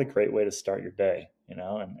a great way to start your day, you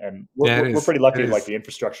know. And yeah, it we're is. pretty It lucky. Like is the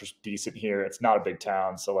infrastructure's decent here. It's not a big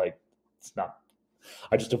town, so like it's not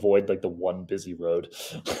I just avoid like the one busy road,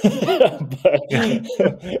 but yeah,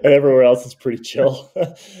 and everywhere else is pretty chill.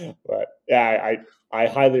 But yeah, I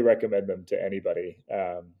highly recommend them to anybody.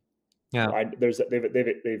 yeah.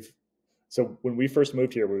 They've so when we first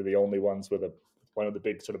moved here, we were the only ones with a one of the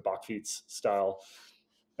big sort of Bachfiets style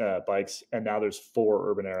bikes, and now there's 4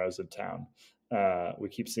 urban arrows in town. We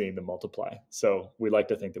keep seeing them multiply, so we like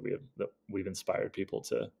to think that we've inspired people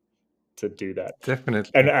to do that. And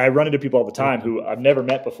Definitely, I run into people all the time definitely. who I've never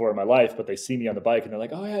met before in my life, but they see me on the bike and they're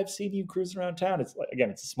like, "Oh yeah, I've seen you cruising around town." It's like again,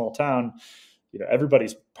 it's a small town. You know,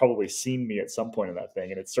 everybody's probably seen me at some point in that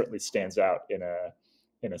thing, and it certainly stands out in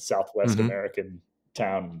a Southwest Hmm. American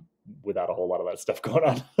town without a whole lot of that stuff going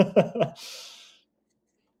on.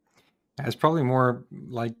 It's probably more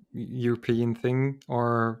like European thing,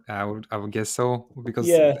 or I would guess so, because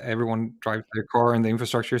Yeah. everyone drives their car, and the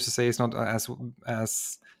infrastructure, as to say, is not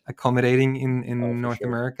as accommodating Oh, in for North sure.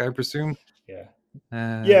 America, I presume. Yeah.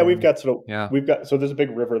 Yeah, Um, yeah. we've got so there's a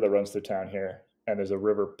big river that runs through town here, and there's a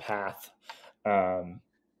river path um,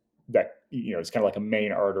 that you know it's kind of like a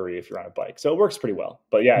main artery if you're on a bike, so it works pretty well.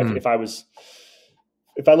 But yeah, Mm,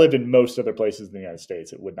 if I lived in most other places in the United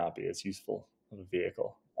States, it would not be as useful of a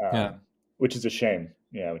vehicle, yeah. which is a shame.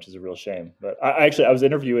 Yeah, which is a real shame. But I was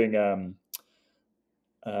interviewing uh,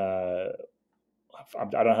 I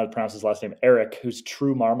don't know how to pronounce his last name, Eric, who's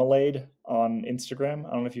True Marmalade on Instagram.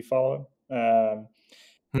 I don't know if you follow him.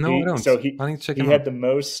 No, I don't. I need to check He him had out. the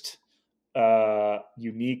most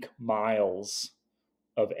unique miles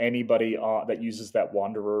of anybody that uses that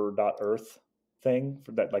wanderer.earth thing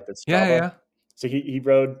for that like the Yeah, yeah, Strava. yeah. So he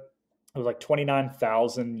rode it was like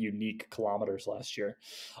 29,000 unique kilometers last year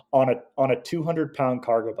on a 200-pound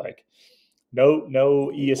cargo bike.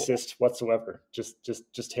 No e-assist whatsoever.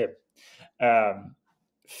 Just him. Um,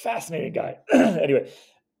 fascinating guy. Anyway,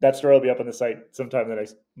 that story will be up on the site sometime in the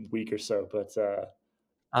next week or so. But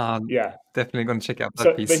Um, yeah, definitely gonna check out that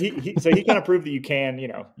so piece. he kind of proved that you can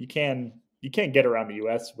get around the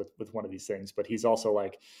U.S. with one of these things, but he's also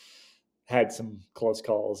like had some close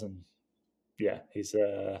calls, and yeah,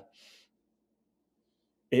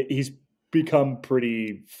 he's become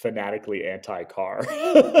pretty fanatically anti-car,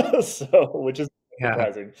 so which is Yeah.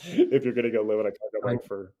 surprising if you're going to go live on a cargo I mean, bike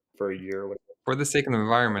for a year. Or whatever. for the sake of the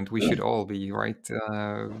environment, we should all be, right?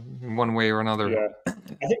 In one way or another. Yeah, I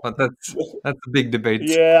think. But that's a big debate.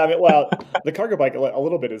 Yeah, I mean, well, the cargo bike a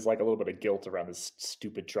little bit is like a little bit of guilt around this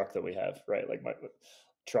stupid truck that we have, right? Like my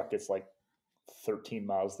truck gets like 13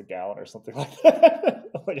 miles the gallon or something like that.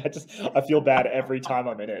 Like I feel bad every time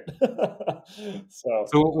I'm in it. So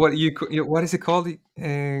So what is it called?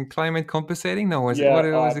 Climate compensating? No, is it yeah, what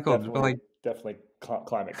was it I'm called? But like, definitely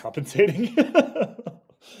climate compensating.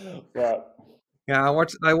 But yeah,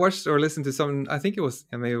 I watched or listened to some. I think it was,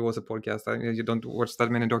 yeah, maybe it was a podcast. You don't watch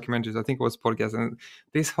that many documentaries. I think it was a podcast, and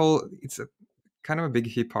this whole it's a kind of a big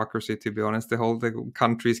hypocrisy, to be honest. The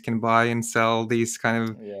countries can buy and sell these kind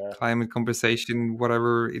of yeah, climate compensation,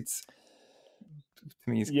 whatever. It's to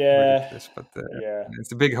me, it's yeah, ridiculous, but yeah.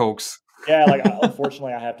 it's a big hoax. Yeah, like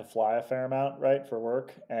unfortunately, I have to fly a fair amount, right, for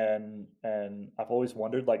work, and I've always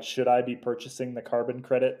wondered, like, should I be purchasing the carbon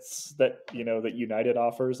credits that that United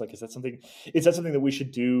offers? Like, is that something that we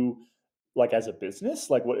should do, like, as a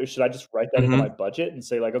business? Like, what should I just write that into my Hmm. budget and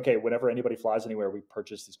say, like, okay, whenever anybody flies anywhere, we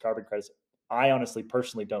purchase these carbon credits? I honestly,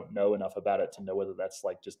 personally, don't know enough about it to know whether that's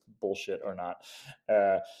like just bullshit or not.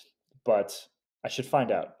 Uh, but I should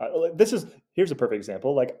find out. Here's a perfect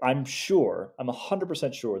example. Like I'm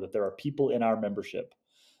 100% sure that there are people in our membership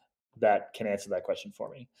that can answer that question for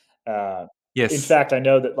me. Uh, in Yes. fact, I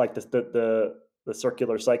know that like the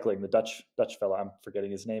circular cycling, the Dutch fella, I'm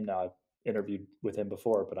forgetting his name now. I've interviewed with him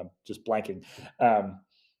before, but I'm just blanking. Um,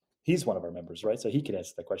 he's one of our members, right? So he can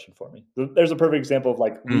answer that question for me. There's a perfect example of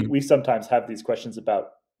like Mm. we sometimes have these questions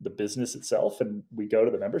about the business itself, and we go to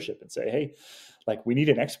the membership and say, hey, like we need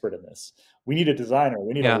an expert in this. We need a designer.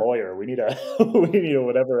 We need a Yeah. lawyer. We need a we need a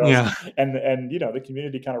whatever else. Yeah. And the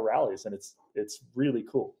community kind of rallies, and it's really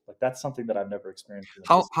cool. Like that's something that I've never experienced in the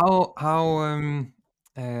How business.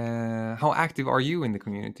 how active are you in the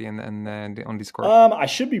community and on Discord? I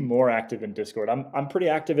should be more active in Discord. I'm pretty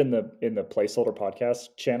active in the Placeholder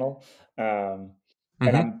podcast channel, and Hmm.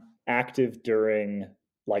 I'm active during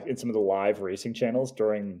like in some of the live racing channels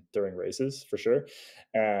during races for sure.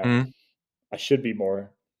 Uh, Mm. I should be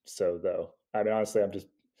more so though. I mean, honestly, I've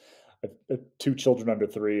 2 children under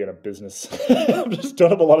 3 and a business. I just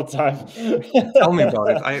don't have a lot of time. Tell me about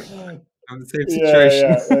it. I'm the same Yeah,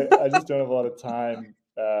 situation. yeah. I just don't have a lot of time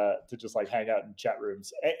to just like hang out in chat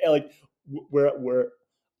rooms. And, like where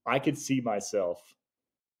I could see myself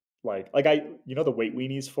like I the Weight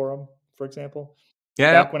Weenies forum, for example.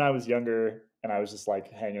 Yeah. Back when I was younger and I was just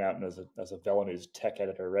like hanging out and as a Velo News tech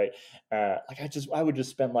editor, right? Like I would just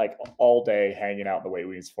spend like all day hanging out in the Weight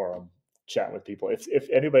Weenies forum, chatting with people. If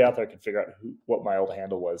anybody out there can figure out what my old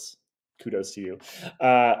handle was, kudos to you.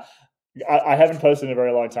 Uh, I haven't posted in a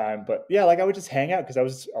very long time, but yeah, like I would just hang out because I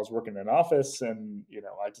was working in an office, and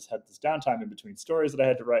I just had this downtime in between stories that I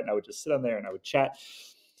had to write, and I would just sit on there and I would chat.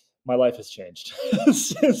 My life has changed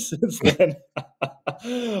since then.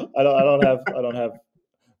 I don't have.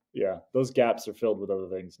 Yeah, those gaps are filled with other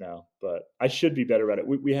things now, but I should be better at it.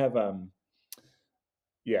 We have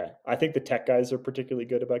yeah, I think the tech guys are particularly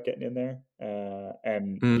good about getting in there,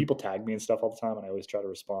 and Mm. people tag me and stuff all the time, and I always try to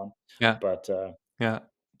respond. Yeah. But Yeah.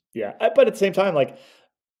 yeah, but at the same time, like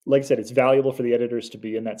I said, it's valuable for the editors to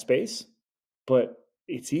be in that space, but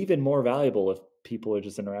it's even more valuable if people are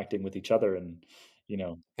just interacting with each other, and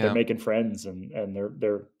they're Yeah. making friends, and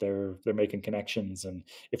they're making connections, and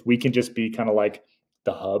if we can just be kind of like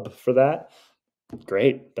the hub for that,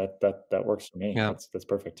 great. That works for me. Yeah. That's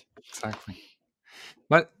perfect. Exactly.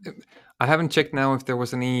 But I haven't checked now if there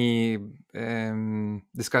was any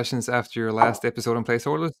discussions after your last episode on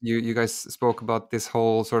placeholders. You guys spoke about this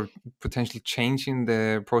whole sort of potential change in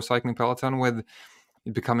the pro cycling peloton with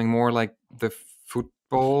it becoming more like the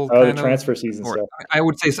football Oh, the kind of, transfer season or stuff. I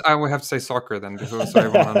would have to say soccer then, because so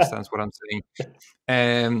everyone understands what I'm saying.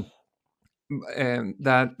 Um,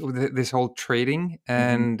 that this whole trading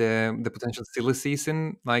Mhm. and the potential silly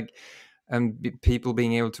season, like, and people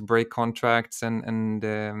being able to break contracts and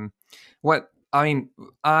what I mean,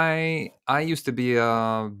 I used to be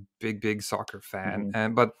a big soccer fan, Mhm.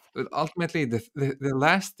 and but ultimately the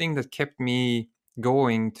last thing that kept me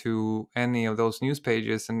going to any of those news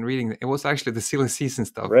pages and reading it was actually the silly season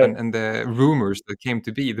stuff Right. and the rumors that came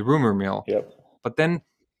to be the rumor mill. Yep. But then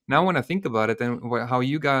now when I think about it and how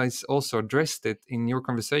you guys also addressed it in your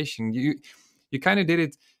conversation, you kind of did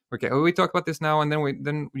it. Okay, well, we talk about this now, and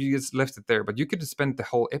then you just left it there. But you could have spent the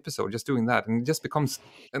whole episode just doing that, and it just becomes.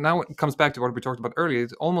 And now it comes back to what we talked about earlier.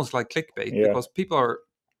 It's almost like clickbait Yeah. because people are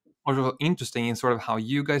also interesting in sort of how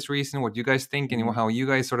you guys reason, what you guys think, and Mhm. how you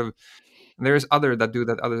guys sort of. There's other that do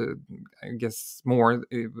that other, I guess, more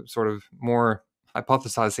sort of more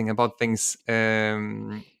hypothesizing about things.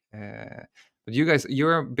 But you guys,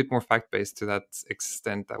 you're a bit more fact based to that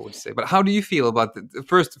extent, I would say. But how do you feel about the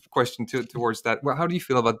first question towards that? Well, how do you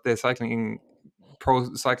feel about the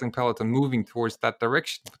pro cycling peloton moving towards that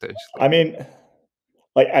direction potentially? I mean,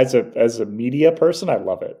 like as a media person, I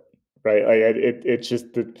love it. Right? Like it's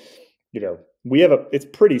just that we have it's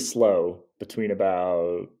pretty slow between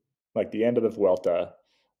about like the end of the Vuelta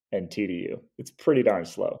and TDU. It's pretty darn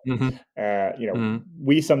slow. Hmm. Hmm.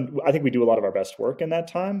 I think we do a lot of our best work in that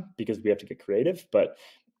time because we have to get creative, but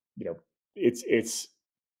you know, it's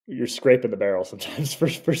you're scraping the barrel sometimes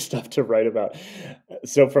for stuff to write about.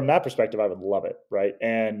 So from that perspective, I would love it, right?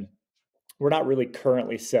 And we're not really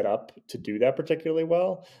currently set up to do that particularly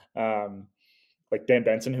well. Like Dan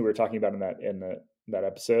Benson, who we are talking about in that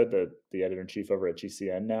episode, the editor in chief over at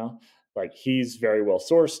GCN now, like he's very well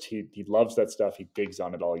sourced. He loves that stuff. He digs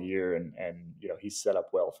on it all year, and he's set up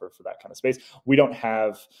well for that kind of space. We don't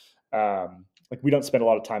have like we don't spend a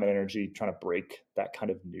lot of time and energy trying to break that kind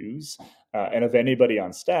of news. And of anybody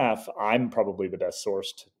on staff, I'm probably the best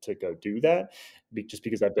source to go do that, just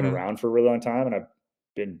because I've been Hmm. around for a really long time, and I've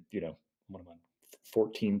been one of my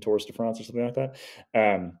 14 Tours de France or something like that.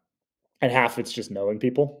 And half it's just knowing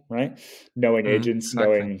people, right? Knowing Hmm. agents,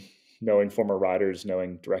 Exactly. knowing former riders,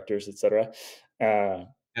 knowing directors, etc. Uh,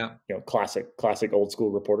 Yeah. classic old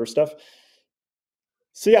school reporter stuff.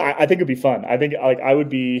 So yeah, I think it'd be fun. I think like I would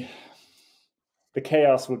be the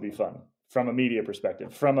chaos would be fun from a media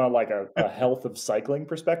perspective. From a health of cycling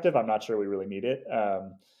perspective, I'm not sure we really need it.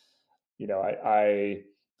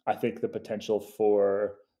 I think the potential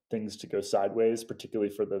for things to go sideways,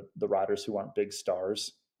 particularly for the riders who aren't big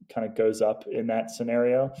stars, kind of goes up in that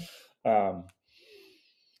scenario. Um,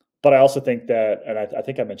 but I also think that, and I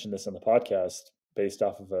think I mentioned this on the podcast, based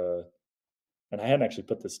off of and I hadn't actually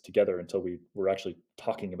put this together until we were actually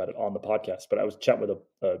talking about it on the podcast. But I was chatting with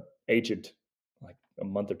a agent like a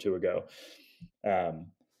month or two ago, um,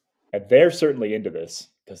 and they're certainly into this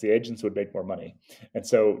because the agents would make more money. And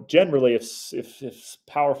so generally, if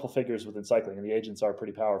powerful figures within cycling, and the agents are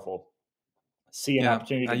pretty powerful, see an Yeah,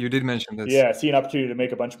 opportunity to you did mention this. yeah see an opportunity to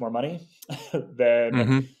make a bunch more money, then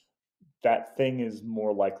Hmm. that thing is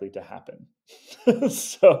more likely to happen.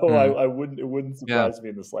 So Mm. it wouldn't Yeah. surprise me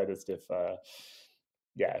in the slightest if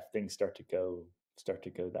if things start to go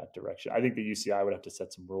that direction. I think the UCI would have to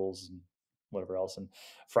set some rules and whatever else. And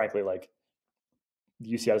frankly, like the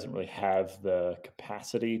UCI doesn't really have the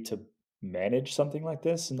capacity to manage something like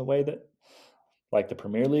this in the way that like the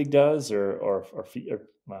Premier League does, or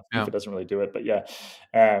well, Yeah. FIFA doesn't really do it. But yeah,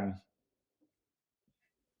 um,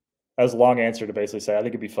 that was a long answer to basically say I think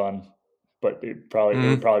it'd be fun, but it would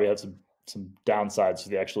Mhm. probably have some downsides for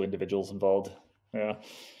the actual individuals involved. Yeah,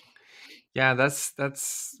 Yeah, that's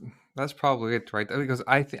probably it, right? Because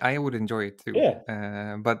I would enjoy it too,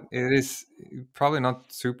 yeah, but it is probably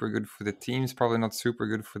not super good for the teams. Probably not super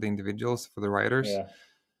good for the individuals, for the riders. yeah,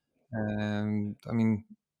 I mean,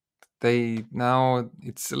 they now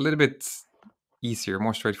it's a little bit easier,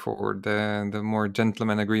 more straightforward. The more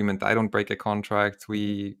gentleman agreement. I don't break a contract. mhm,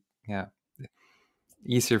 We yeah,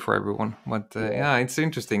 easier for everyone. But yeah. yeah, it's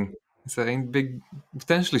interesting. It's a big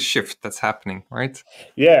potentially shift that's happening, right?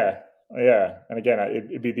 Yeah, yeah, and again,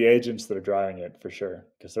 it'd be the agents that are driving it for sure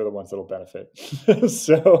because they're the ones that'll benefit.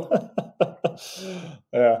 So,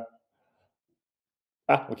 yeah,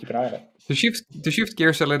 we'll keep an eye on it. To shift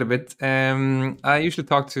gears a little bit, I usually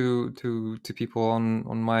talk to people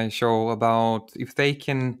on my show about if they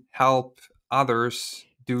can help others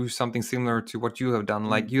do something similar to what you have done.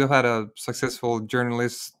 Like Mm. you have had a successful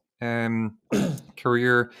journalist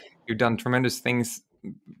career, you've done tremendous things,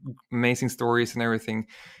 amazing stories, and everything.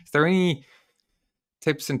 Is there any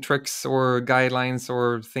tips and tricks or guidelines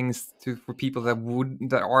or things to for people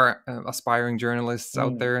that are aspiring journalists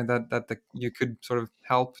out Mm. there that you could sort of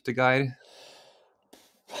help to guide?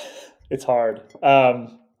 It's hard.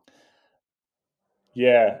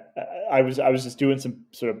 Yeah, I was just doing some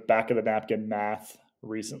sort of back of the napkin math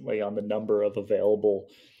recently on the number of available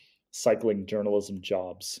cycling journalism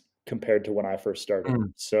jobs compared to when I first started.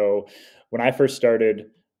 Mm, So when I first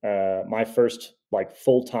started, my first like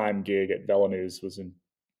full time gig at Velo News was in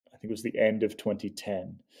I think it was the end of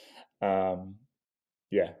 2010. Um,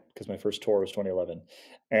 yeah, because my first tour was 2011,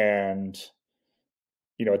 and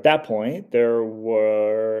at that point, there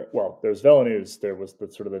was Velo News, there was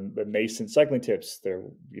the sort of the nascent cycling tips, there,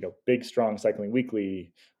 big, strong cycling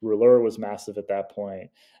weekly. Rouleur was massive at that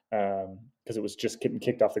point because it was just getting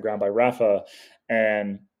kicked off the ground by Rafa,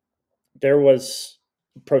 and there was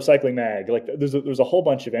Pro Cycling Mag. Like there's a whole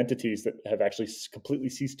bunch of entities that have actually completely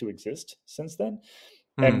ceased to exist since then,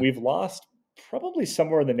 and mm, we've lost probably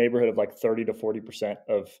somewhere in the neighborhood of like 30 to 40%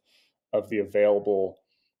 of the available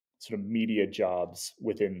sort of media jobs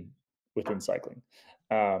within cycling.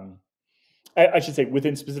 Um, I should say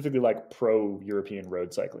within specifically like pro European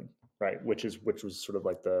road cycling, right? Which was sort of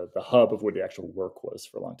like the hub of where the actual work was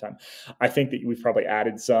for a long time. I think that we've probably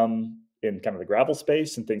added some in kind of the gravel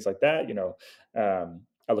space and things like that.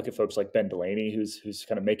 I look at folks like Ben Delaney, who's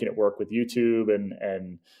kind of making it work with YouTube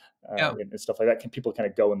yeah. and stuff like that. Can people kind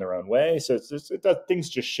of go in their own way? So things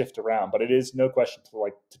just shift around, but it is no question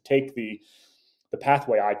to take the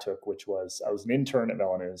pathway I took, which was I was an intern at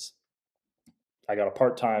Melanews. I got a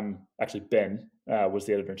part time. Actually, Ben was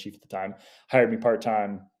the editor in chief at the time. Hired me part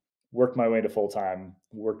time. Worked my way to full time.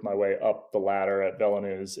 Worked my way up the ladder at Velo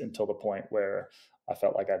News until the point where I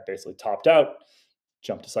felt like I'd basically topped out.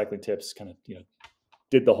 Jumped to cycling tips. Kind of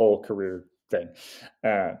did the whole career thing.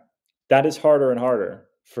 Uh, that is harder and harder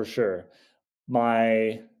for sure.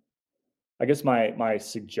 My I guess my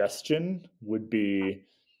suggestion would be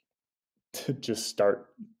to just start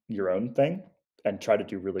your own thing and try to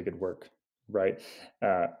do really good work, right?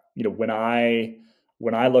 Uh, when I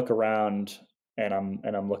look around and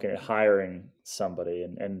I'm looking at hiring somebody,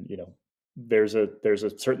 and there's a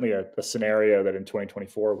certainly a scenario that in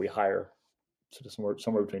 2024 we hire sort of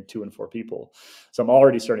somewhere between 2 and 4 people. So I'm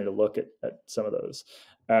already starting to look at some of those.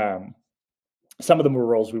 Um, some of them were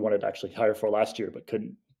roles we wanted to actually hire for last year, but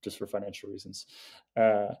couldn't just for financial reasons.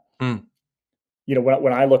 Uh, Mm,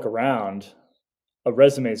 when I look around, a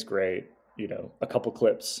resume is great. A couple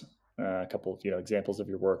clips, a couple examples of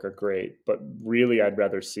your work are great. But really, I'd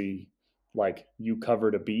rather see like you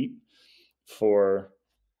covered a beat for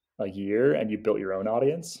a year and you built your own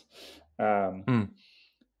audience. Mm.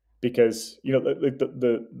 Because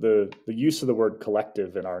the use of the word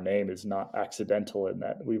collective in our name is not accidental, in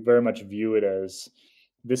that we very much view it as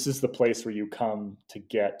this is the place where you come to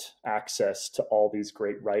get access to all these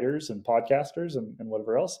great writers and podcasters and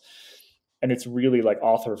whatever else. And it's really like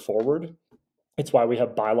author forward. It's why we have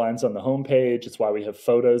bylines on the homepage. It's why we have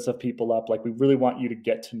photos of people up. Like, we really want you to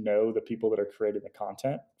get to know the people that are creating the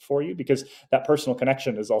content for you, because that personal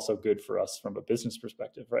connection is also good for us from a business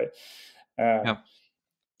perspective, right? Yeah.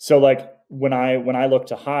 So like when I look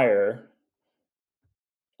to hire,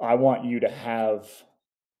 I want you to have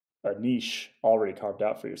a niche already carved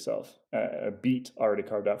out for yourself, a beat already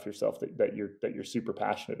carved out for yourself that you're super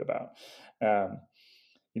passionate about.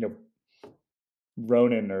 You know,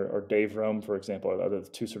 Ronan or Dave Rome, for example, are the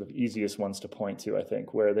two sort of easiest ones to point to, I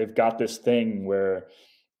think, where they've got this thing where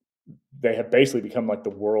they have basically become like the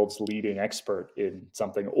world's leading expert in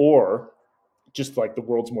something, or just like the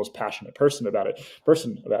world's most passionate person about it.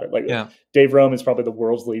 Like Yeah. Dave Rome is probably the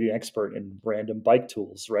world's leading expert in random bike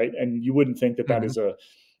tools, right? And you wouldn't think that that Hmm. is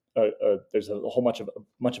there's a whole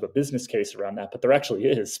much of a business case around that, but there actually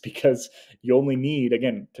is, because you only need,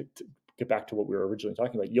 again, to get back to what we were originally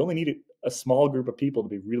talking about, you only need a small group of people to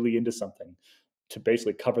be really into something to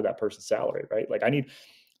basically cover that person's salary, right? Like I need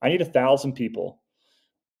 1,000 people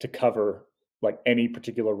to cover like any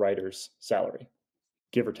particular writer's salary,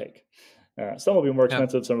 give or take. Some will be more Yeah.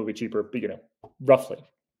 expensive, some will be cheaper, but roughly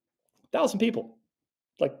 1,000 people.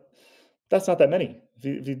 Like, that's not that many.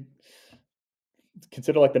 If you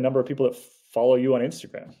consider like the number of people that follow you on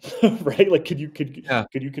Instagram, right? Like, could Yeah.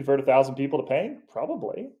 you convert 1,000 people to paying?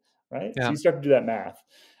 Probably, right? So Yeah. you start to do that math.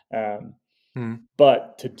 Um, Mm.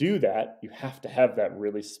 but to do that, you have to have that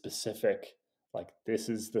really specific, like, this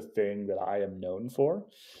is the thing that I am known for.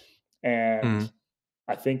 And Mm.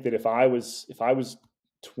 I think that if I was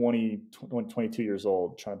 22 years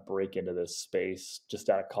old trying to break into this space just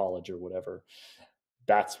out of college or whatever,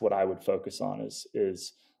 that's what I would focus on,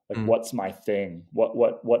 is like, Mm. what's my thing?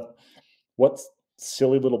 What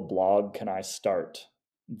silly little blog can I start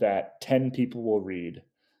that 10 people will read,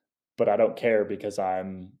 but I don't care, because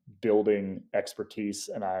I'm building expertise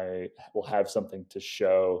and I will have something to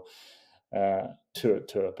show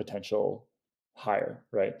to a potential hire,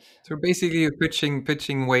 right? So basically, you're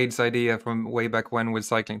pitching Wade's idea from way back when with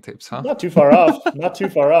cycling tips, huh? Not too far off. Not too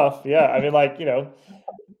far off. Yeah, I mean, like,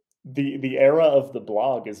 the era of the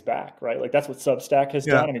blog is back, right? Like, that's what Substack has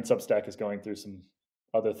Yeah. done. I mean, Substack is going through some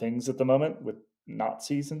other things at the moment with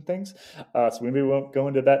Nazis and things, so we maybe won't go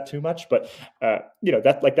into that too much. But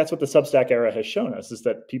that's what the Substack era has shown us, is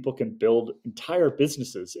that people can build entire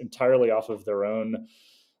businesses entirely off of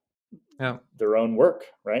Yeah. their own work,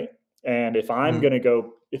 right? And if I'm Mm.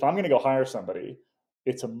 going to go hire somebody,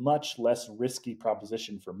 it's a much less risky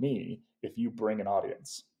proposition for me if you bring an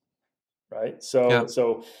audience, right? Yeah.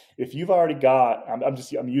 So if you've already got,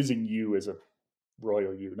 I'm using you as a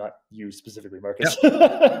royal you, not you specifically, Yeah. Marcus.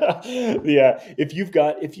 Yeah, if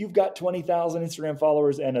you've got 20,000 Instagram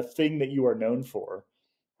followers and a thing that you are known for,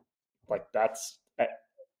 like, that's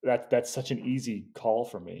such an easy call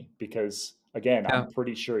for me, because again, Yeah. I'm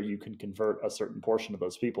pretty sure you can convert a certain portion of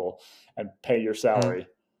those people and pay your Mm. salary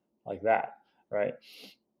like that, right?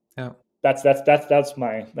 Yeah. That's my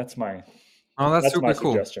Oh, that's that's my super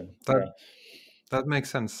cool. suggestion. That Yeah. that makes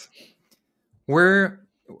sense. Where,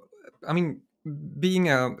 I mean, being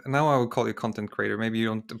a, now I would call you content creator. Maybe you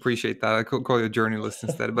don't appreciate that. I could call you a journalist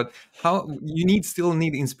instead. But how you still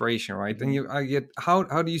need inspiration, right? And Mhm. I get, how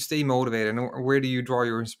do you stay motivated, and where do you draw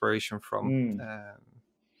your inspiration from? Mm.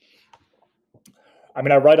 I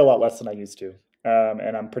mean, I write a lot less than I used to,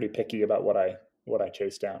 and I'm pretty picky about what I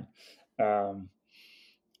chase down. Um,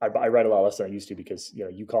 I write a lot less than I used to, because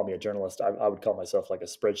you call me a journalist. I would call myself like a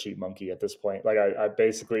spreadsheet monkey at this point. Like, I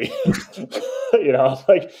basically,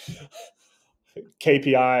 like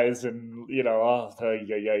KPIs and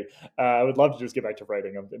yeah, yeah. I would love to just get back to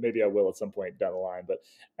writing. Maybe I will at some point down the line, but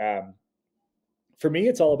for me,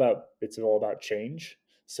 it's all about change.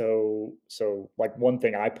 So like, one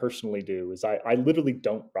thing I personally do is I literally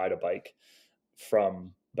don't ride a bike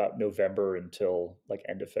from about November until like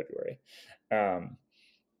end of February. Um,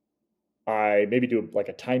 I maybe do like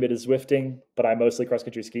a time bit of Zwifting, but I mostly cross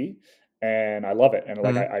country ski, and I love it. And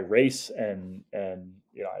like, Mm. I race, and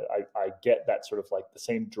I get that sort of like the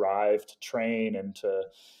same drive to train and to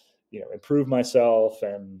improve myself,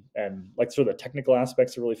 and like, sort of the technical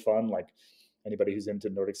aspects are really fun. Like, anybody who's into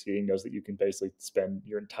Nordic skiing knows that you can basically spend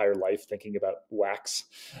your entire life thinking about wax,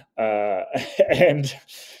 uh, and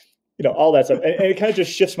all that stuff. And it kind of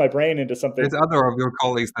just shifts my brain into something There's other of your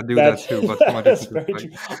colleagues that do that that's, too, but from a that's different very true.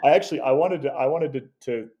 perspective. I wanted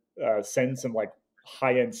to send some like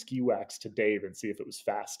high-end ski wax to Dave and see if it was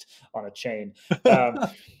fast on a chain.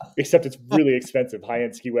 Except it's really expensive.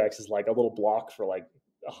 High-end ski wax is like a little block for like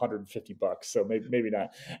 $150. So maybe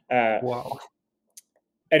not. Wow.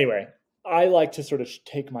 Anyway, I like to sort of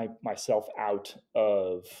take myself out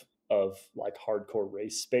of like hardcore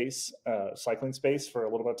race space, cycling space for a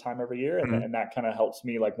little bit of time every year, Mm, and that kind of helps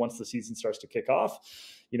me. Like once the season starts to kick off,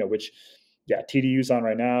 which yeah, TDU's on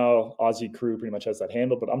right now. Aussie Crew pretty much has that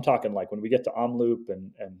handle, but I'm talking like when we get to Omloop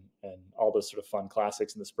and all those sort of fun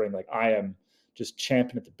classics in the spring, like I am just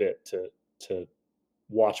champing at the bit to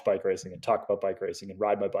watch bike racing and talk about bike racing and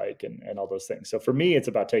ride my bike and all those things. So for me, it's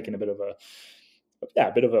about taking a bit of a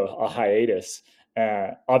hiatus.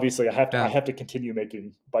 Obviously, I yeah. have to continue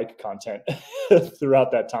making bike content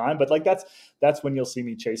throughout that time. But like that's when you'll see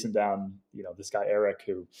me chasing down this guy Eric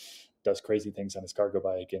who does crazy things on his cargo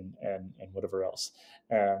bike and whatever else.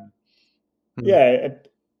 Um, Mm, yeah,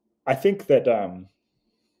 I think that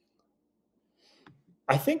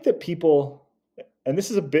people, and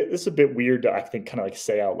this is a bit weird to I think kind of like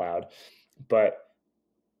say out loud, but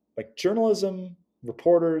like journalism,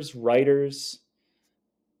 reporters, writers,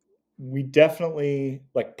 we definitely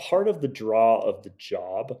like part of the draw of the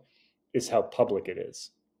job is how public it is,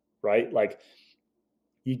 right? Like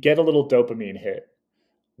you get a little dopamine hit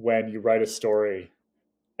when you write a story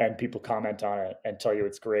and people comment on it and tell you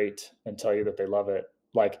it's great and tell you that they love it.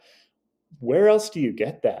 Like where else do you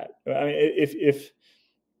get that? I mean,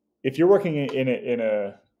 if you're working in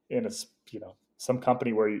a some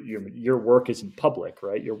company where your work isn't public,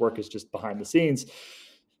 right? Your work is just behind the scenes.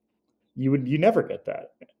 You never get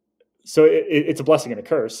that. So it's a blessing and a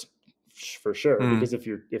curse for sure, mm, because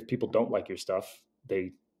if people don't like your stuff,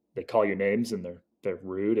 they call you names and they're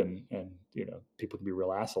rude and people can be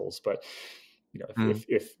real assholes. But mm,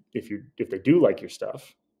 if they do like your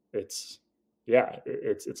stuff, it's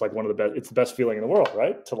it's like one of the best. It's the best feeling in the world,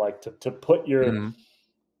 right? To put mm,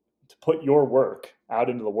 your work out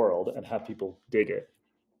into the world and have people dig it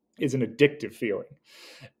is an addictive feeling.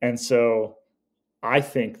 And so I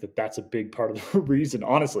think that that's a big part of the reason.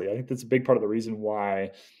 Honestly, I think that's a big part of the reason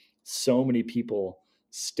why so many people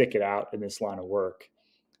stick it out in this line of work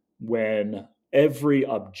when every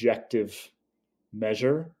objective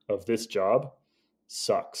measure of this job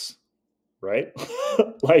sucks, right?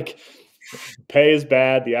 Like pay is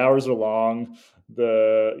bad, the hours are long,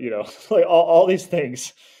 like all these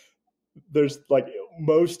things. There's like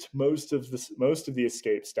most of the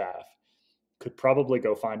escape staff could probably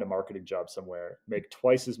go find a marketing job somewhere, make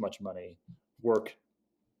twice as much money, work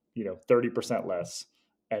 30% less,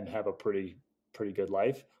 and have a pretty good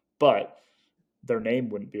life, but their name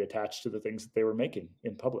wouldn't be attached to the things that they were making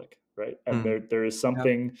in public, right? And mm, there is yeah.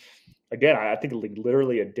 something, again, I think like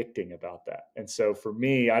literally addicting about that. And so for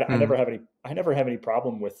me, I Mm, never have any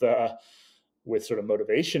problem with sort of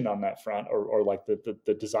motivation on that front, or like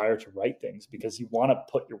the desire to write things, because you want to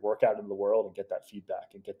put your work out into the world and get that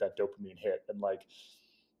feedback and get that dopamine hit. And like,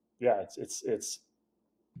 yeah, it's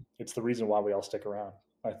the reason why we all stick around,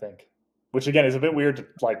 I think. Which again is a bit weird to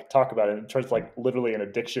like talk about it in terms of like literally an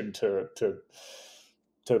addiction to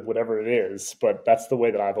whatever it is, but that's the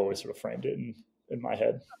way that I've always sort of framed it in my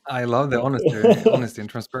head. I love the honesty and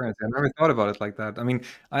transparency. I never thought about it like that. I mean,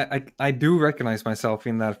 I do recognize myself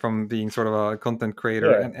in that from being sort of a content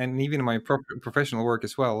creator Yeah, and even in my professional work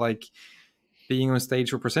as well. Like being on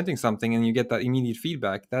stage or presenting something and you get that immediate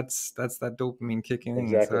feedback. That's that dopamine kicking in.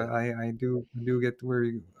 So exactly. I do get where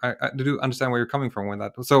I do understand where you're coming from with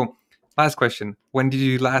that. So, last question: when did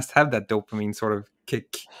you last have that dopamine sort of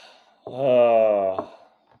kick, Uh,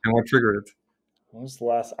 and what triggered it? when was the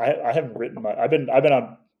last? I haven't written my. I've been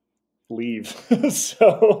on leave,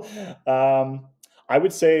 so I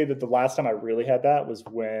would say that the last time I really had that was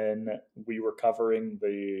when we were covering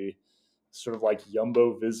the sort of like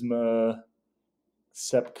Jumbo Visma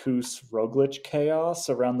Sepp Kuss Roglic chaos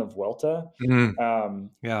around the Vuelta. Mm, Um,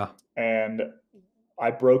 yeah. and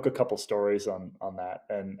I broke a couple stories on that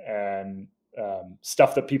and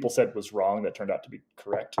stuff that people said was wrong that turned out to be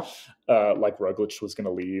correct, like Roglic was going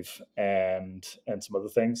to leave and some other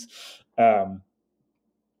things. Um,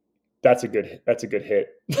 that's a good hit. That's a good hit.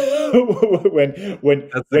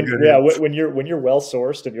 When you're well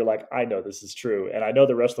sourced and you're like, I know this is true and I know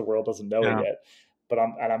the rest of the world doesn't know it Yeah. yet, but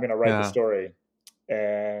I'm going to write the Yeah. story,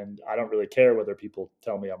 and I don't really care whether people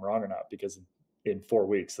tell me I'm wrong or not, because in 4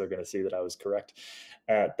 weeks they're going to see that I was correct.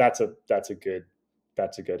 That's a good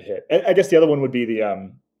hit. I guess the other one would be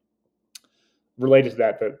the related to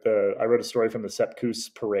that. I wrote a story from the Sepp Kuss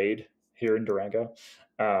parade here in Durango,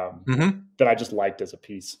 Mm-hmm. that I just liked as a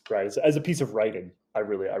piece, right? As a piece of writing, I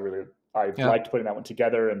Yeah, liked putting that one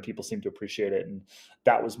together, and people seemed to appreciate it. And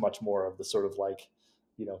that was much more of the sort of like,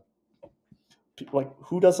 you know, like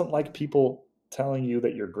who doesn't like people telling you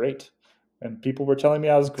that you're great? And people were telling me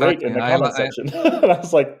I was great in exactly. the comment section. And I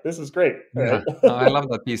was like, this is great. All right. Yeah, no, I love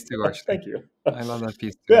that piece too. Actually, Thank you. I love that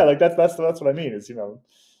piece Yeah, too. like that's what I mean is,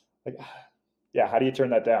 like, yeah, how do you turn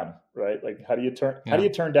that down, right? Like how do Yeah, you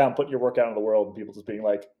turn down putting your work out in the world and people just being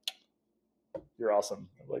like, you're awesome.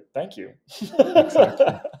 I'm like, thank you.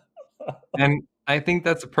 exactly. And I think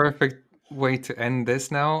that's a perfect way to end this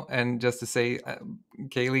now. And just to say,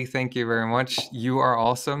 Kaylee, thank you very much. You are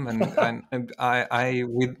awesome, and I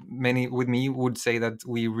with me would say that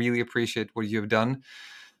we really appreciate what you have done,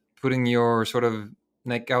 putting your sort of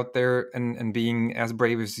neck out there and being as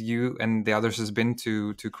brave as you and the others has been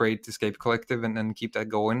to create Escape Collective and keep that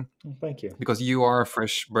going, Thank you. because you are a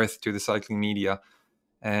fresh breath to the cycling media.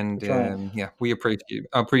 We're And trying. yeah, we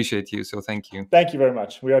appreciate you. So thank you. Thank you very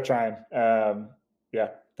much. We are trying. Yeah,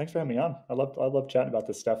 thanks for having me on. I love chatting about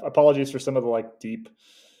this stuff. Apologies for some of the like deep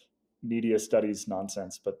media studies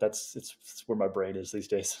nonsense, but it's where my brain is these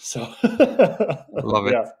days. So Love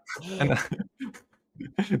it. yeah,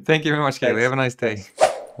 And thank you very much, Kaylee. Have thanks. a nice day. Thanks.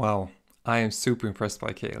 Wow, I am super impressed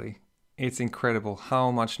by Kaylee. It's incredible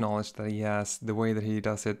how much knowledge that he has, the way that he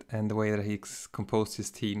does it, and the way that he's composed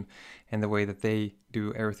his team, and the way that they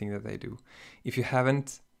do everything that they do. If you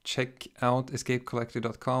haven't, check out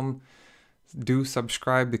escapecollective.com. Do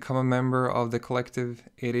subscribe, become a member of the collective.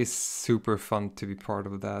 It is super fun to be part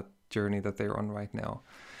of that journey that they're on right now.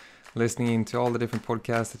 Listening to all the different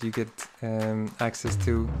podcasts that you get access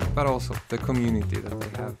to, but also the community that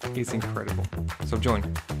they have is incredible. So join.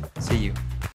 See you.